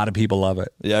 but a lot of people love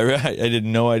it. Yeah, I had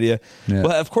no idea. Yeah.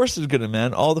 Well, of course it's good,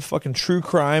 man. All the fucking true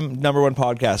crime #1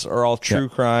 podcasts are all true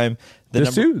crime.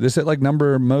 This at like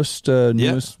most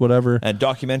newest whatever, and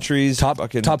documentaries.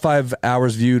 Top 5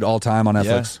 hours viewed all time on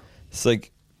Netflix. Yeah. It's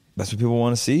like that's what people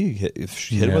want to see.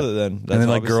 If you hit with it, then and then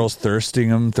like girls thirst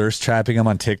trapping them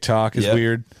on TikTok is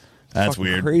weird. That's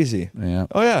weird, crazy. Yeah.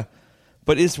 Oh yeah,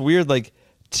 but it's weird. Like.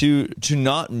 To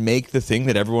not make the thing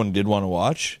that everyone did want to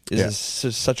watch is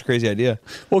such a crazy idea.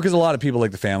 Well, because a lot of people,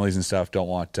 like the families and stuff, don't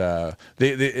want they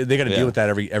got to deal with that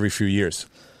every few years.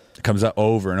 It comes up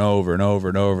over and over and over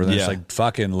and over. And it's like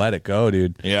fucking let it go,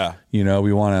 dude. Yeah,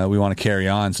 we want to carry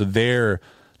on. So their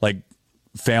like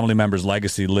family member's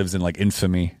legacy lives in like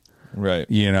infamy, right?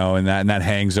 And that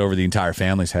hangs over the entire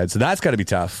family's head. So that's got to be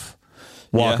tough.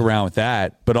 walk around with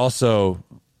that. But also,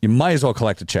 you might as well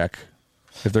collect a check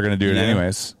if they're going to do it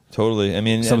anyways. Totally. I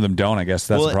mean, some of them don't. I guess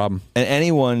that's the problem. And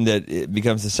anyone that it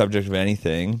becomes the subject of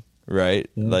anything, right?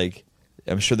 Like,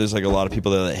 I'm sure there's like a lot of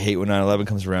people that hate when 9/11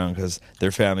 comes around because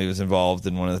their family was involved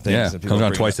in one of the things. Yeah, and people comes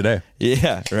around twice a day.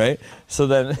 Yeah, right. So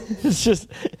then it's just,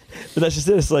 but that's just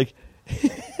it. It's like,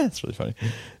 that's really funny.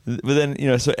 But then, you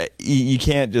know, so you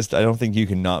can't just, I don't think you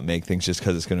can not make things just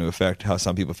because it's going to affect how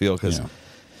some people feel because,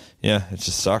 it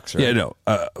just sucks, right? Yeah, no.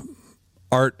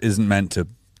 Art isn't meant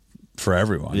for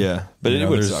everyone. Yeah, but it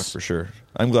would suck for sure.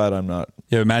 I'm glad I'm not.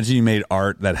 Yeah, imagine you made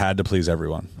art that had to please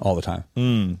everyone all the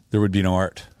time. There would be no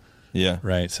art. Yeah.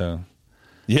 Right, so.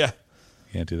 Yeah.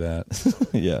 You can't do that.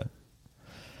 Yeah.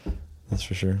 That's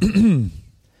for sure. I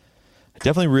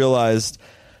definitely realized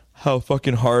how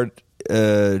fucking hard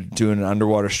doing an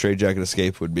underwater straitjacket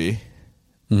escape would be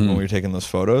when we were taking those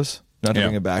photos. Not to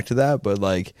bring it back to that, but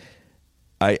like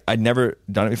I'd never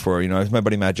done it before. You know, my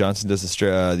buddy Matt Johnson does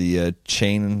the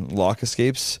chain lock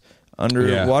escapes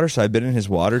underwater, so I've been in his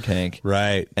water tank.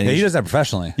 Right. And he does that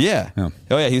professionally. Yeah. Oh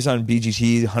yeah, he was on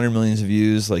BGT, 100 million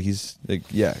views. Like he's like,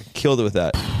 killed it with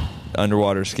that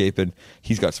underwater escape, and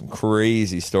he's got some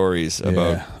crazy stories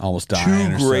about almost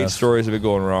dying. 2 great stories of it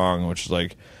going wrong, which is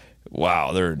like,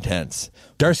 wow, they're intense.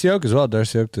 Darcy Oak as well.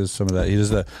 Darcy Oak does some of that. He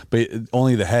does but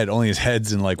only the head. Only his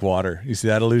head's in like water. You see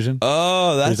that illusion?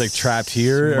 Oh, that's he's like trapped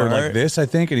here smart. or like this, I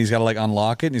think, and he's got to like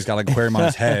unlock it, and he's got like aquarium on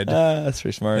his head. That's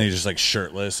pretty smart. And he's just like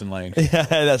shirtless and like yeah,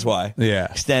 that's why.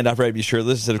 Yeah, stand upright, be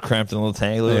shirtless instead of cramped in a little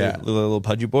tank, little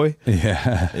pudgy boy.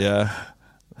 Yeah, yeah.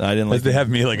 I didn't like they have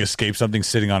me like escape something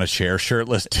sitting on a chair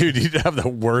shirtless. Dude, you'd have the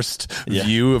worst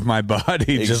view of my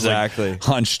body just like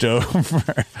hunched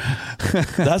over.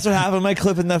 That's what happened to my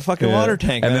clip in that fucking water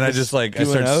tank. And then I just like I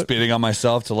start spitting on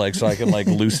myself to like so I can like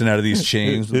loosen out of these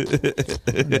chains,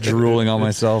 drooling on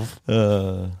myself.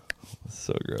 So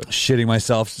gross. Shitting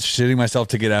myself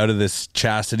to get out of this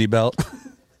chastity belt.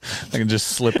 I can just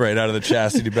slip right out of the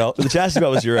chastity belt. The chastity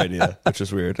belt was your idea, which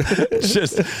is weird.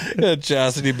 Just a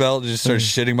chastity belt, just start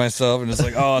shitting myself, and it's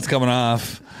like, oh, it's coming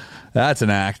off. That's an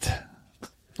act.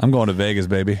 I'm going to Vegas,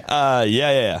 baby.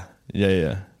 Yeah.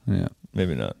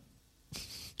 Maybe not.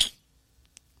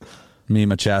 Me,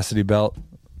 my chastity belt,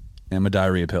 and my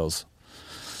diarrhea pills.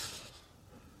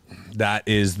 That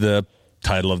is the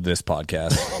title of this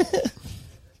podcast.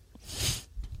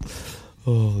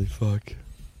 Holy fuck.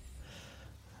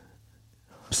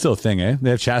 Still a thing, eh? They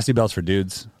have chastity belts for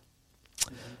dudes.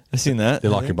 I've seen that. They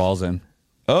lock your balls in.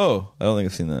 Oh, I don't think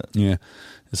I've seen that. Yeah,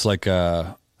 it's like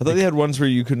I thought they had ones where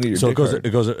you couldn't get your so dick hard. it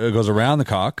goes around the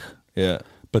cock. Yeah,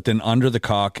 but then under the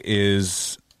cock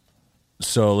is,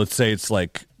 so let's say it's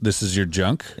like this is your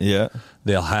junk. Yeah,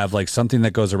 they'll have like something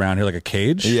that goes around here like a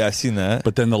cage. Yeah, I've seen that.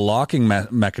 But then the locking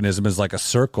mechanism is like a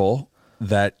circle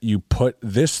that you put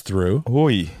this through.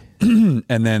 Oy.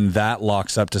 And then that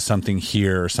locks up to something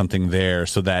here or something there,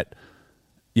 so that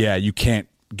you can't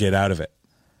get out of it.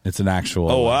 It's an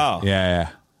actual. Oh wow! Yeah.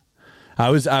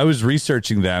 I was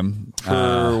researching them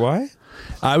for why?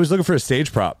 I was looking for a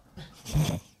stage prop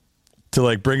to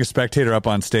like bring a spectator up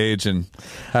on stage and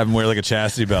have him wear like a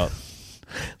chastity belt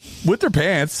with their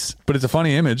pants, but it's a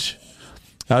funny image.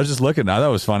 I was just looking. I thought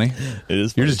it was funny. It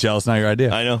is funny. You're just jealous, not your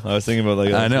idea. I know. I was thinking about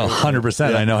like I know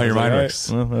 100%. I know how your mind works.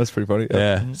 Well, that's pretty funny.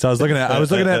 Yeah. So I was looking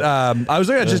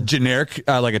at just generic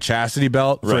like a chastity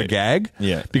belt for a gag.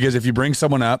 Yeah. Because if you bring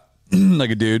someone up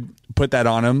like a dude, put that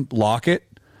on him, lock it,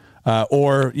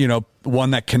 or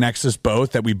one that connects us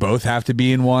both, that we both have to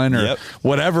be in one, or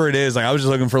whatever it is. Like I was just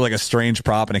looking for like a strange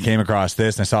prop, and I came across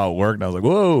this, and I saw it worked, and I was like,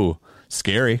 whoa,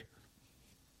 scary,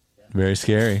 very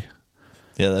scary.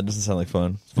 Yeah, that doesn't sound like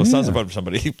fun. Well, it sounds like fun for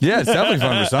somebody. Yeah, it's definitely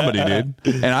fun for somebody,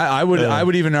 dude. And I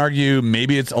would even argue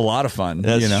maybe it's a lot of fun.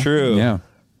 That's true. Yeah.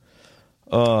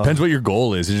 Depends what your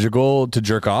goal is. Is your goal to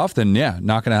jerk off? Then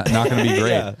not gonna be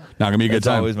great. Not gonna be a good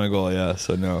time. That's always my goal. Yeah.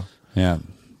 So no. Yeah.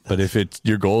 But if it's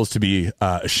your goal is to be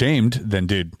ashamed, then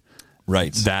dude,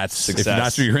 right. That's success. If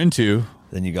that's what you're into.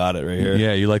 Then you got it right here.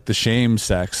 Yeah, you like the shame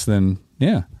sex. Then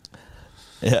yeah.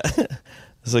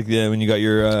 It's like when you got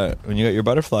your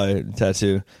butterfly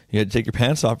tattoo, you had to take your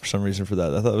pants off for some reason for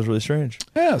that. I thought it was really strange.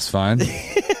 Yeah, it's fine.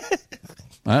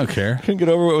 I don't care. Couldn't get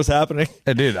over what was happening.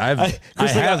 Dude, I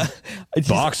have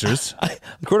boxers.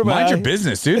 Mind your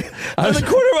business, dude. Out of the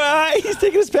corner of my eye, he's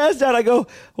taking his pants down. I go,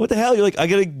 what the hell? You're like, I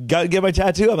gotta get my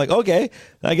tattoo. I'm like, okay.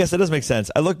 I guess that does make sense.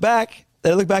 I look back.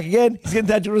 Then I look back again. He's getting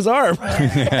tattooed on his arm.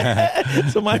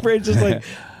 So my brain's just like,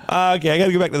 okay, I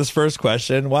gotta go back to this first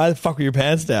question. Why the fuck were your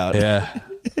pants down? Yeah.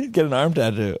 Get an arm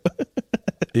tattoo.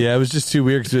 Yeah, it was just too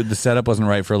weird because the setup wasn't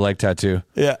right for a leg tattoo.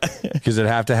 Yeah. Because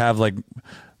it'd have to have like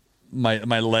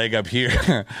my leg up here,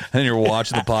 and then you're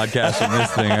watching the podcast from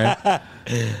this thing, right?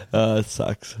 It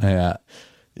sucks. Yeah.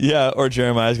 Yeah, or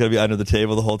Jeremiah's got to be under the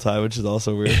table the whole time, which is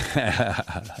also weird.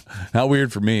 Not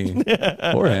weird for me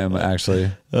or him,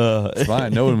 actually. It's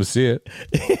fine. No one would see it.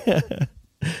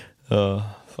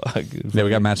 Fuck. Yeah, we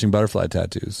got matching butterfly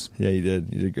tattoos. Yeah, you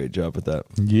did. You did a great job with that.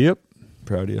 Yep.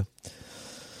 Proud of you.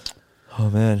 Oh,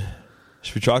 man.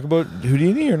 Should we talk about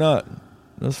Houdini or not?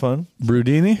 That was fun.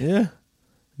 Brudini? Yeah.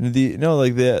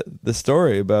 The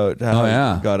story about how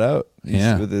he got out.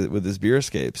 With his beer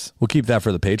escapes. We'll keep that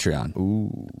for the Patreon.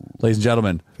 Ooh. Ladies and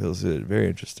gentlemen. Feels good. Very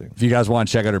interesting. If you guys want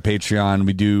to check out our Patreon,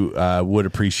 we do would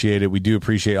appreciate it. We do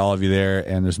appreciate all of you there,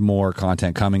 and there's more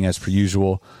content coming as per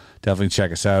usual. Definitely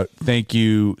check us out. Thank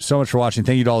you so much for watching.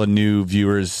 Thank you to all the new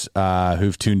viewers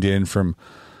who've tuned in from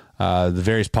the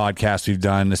various podcasts we've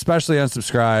done, especially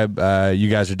Unsubscribe. You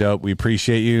guys are dope. We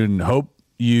appreciate you and hope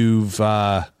you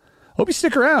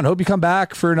stick around. Hope you come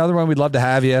back for another one. We'd love to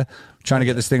have you. We're trying to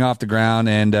get this thing off the ground.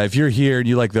 And if you're here and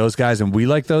you like those guys and we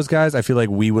like those guys, I feel like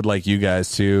we would like you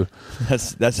guys too.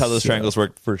 That's how those triangles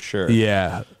work for sure.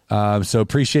 Yeah. So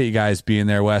appreciate you guys being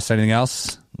there, Wes. Anything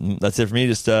else? That's it for me.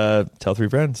 Just tell 3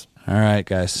 friends. All right,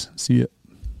 guys. See you.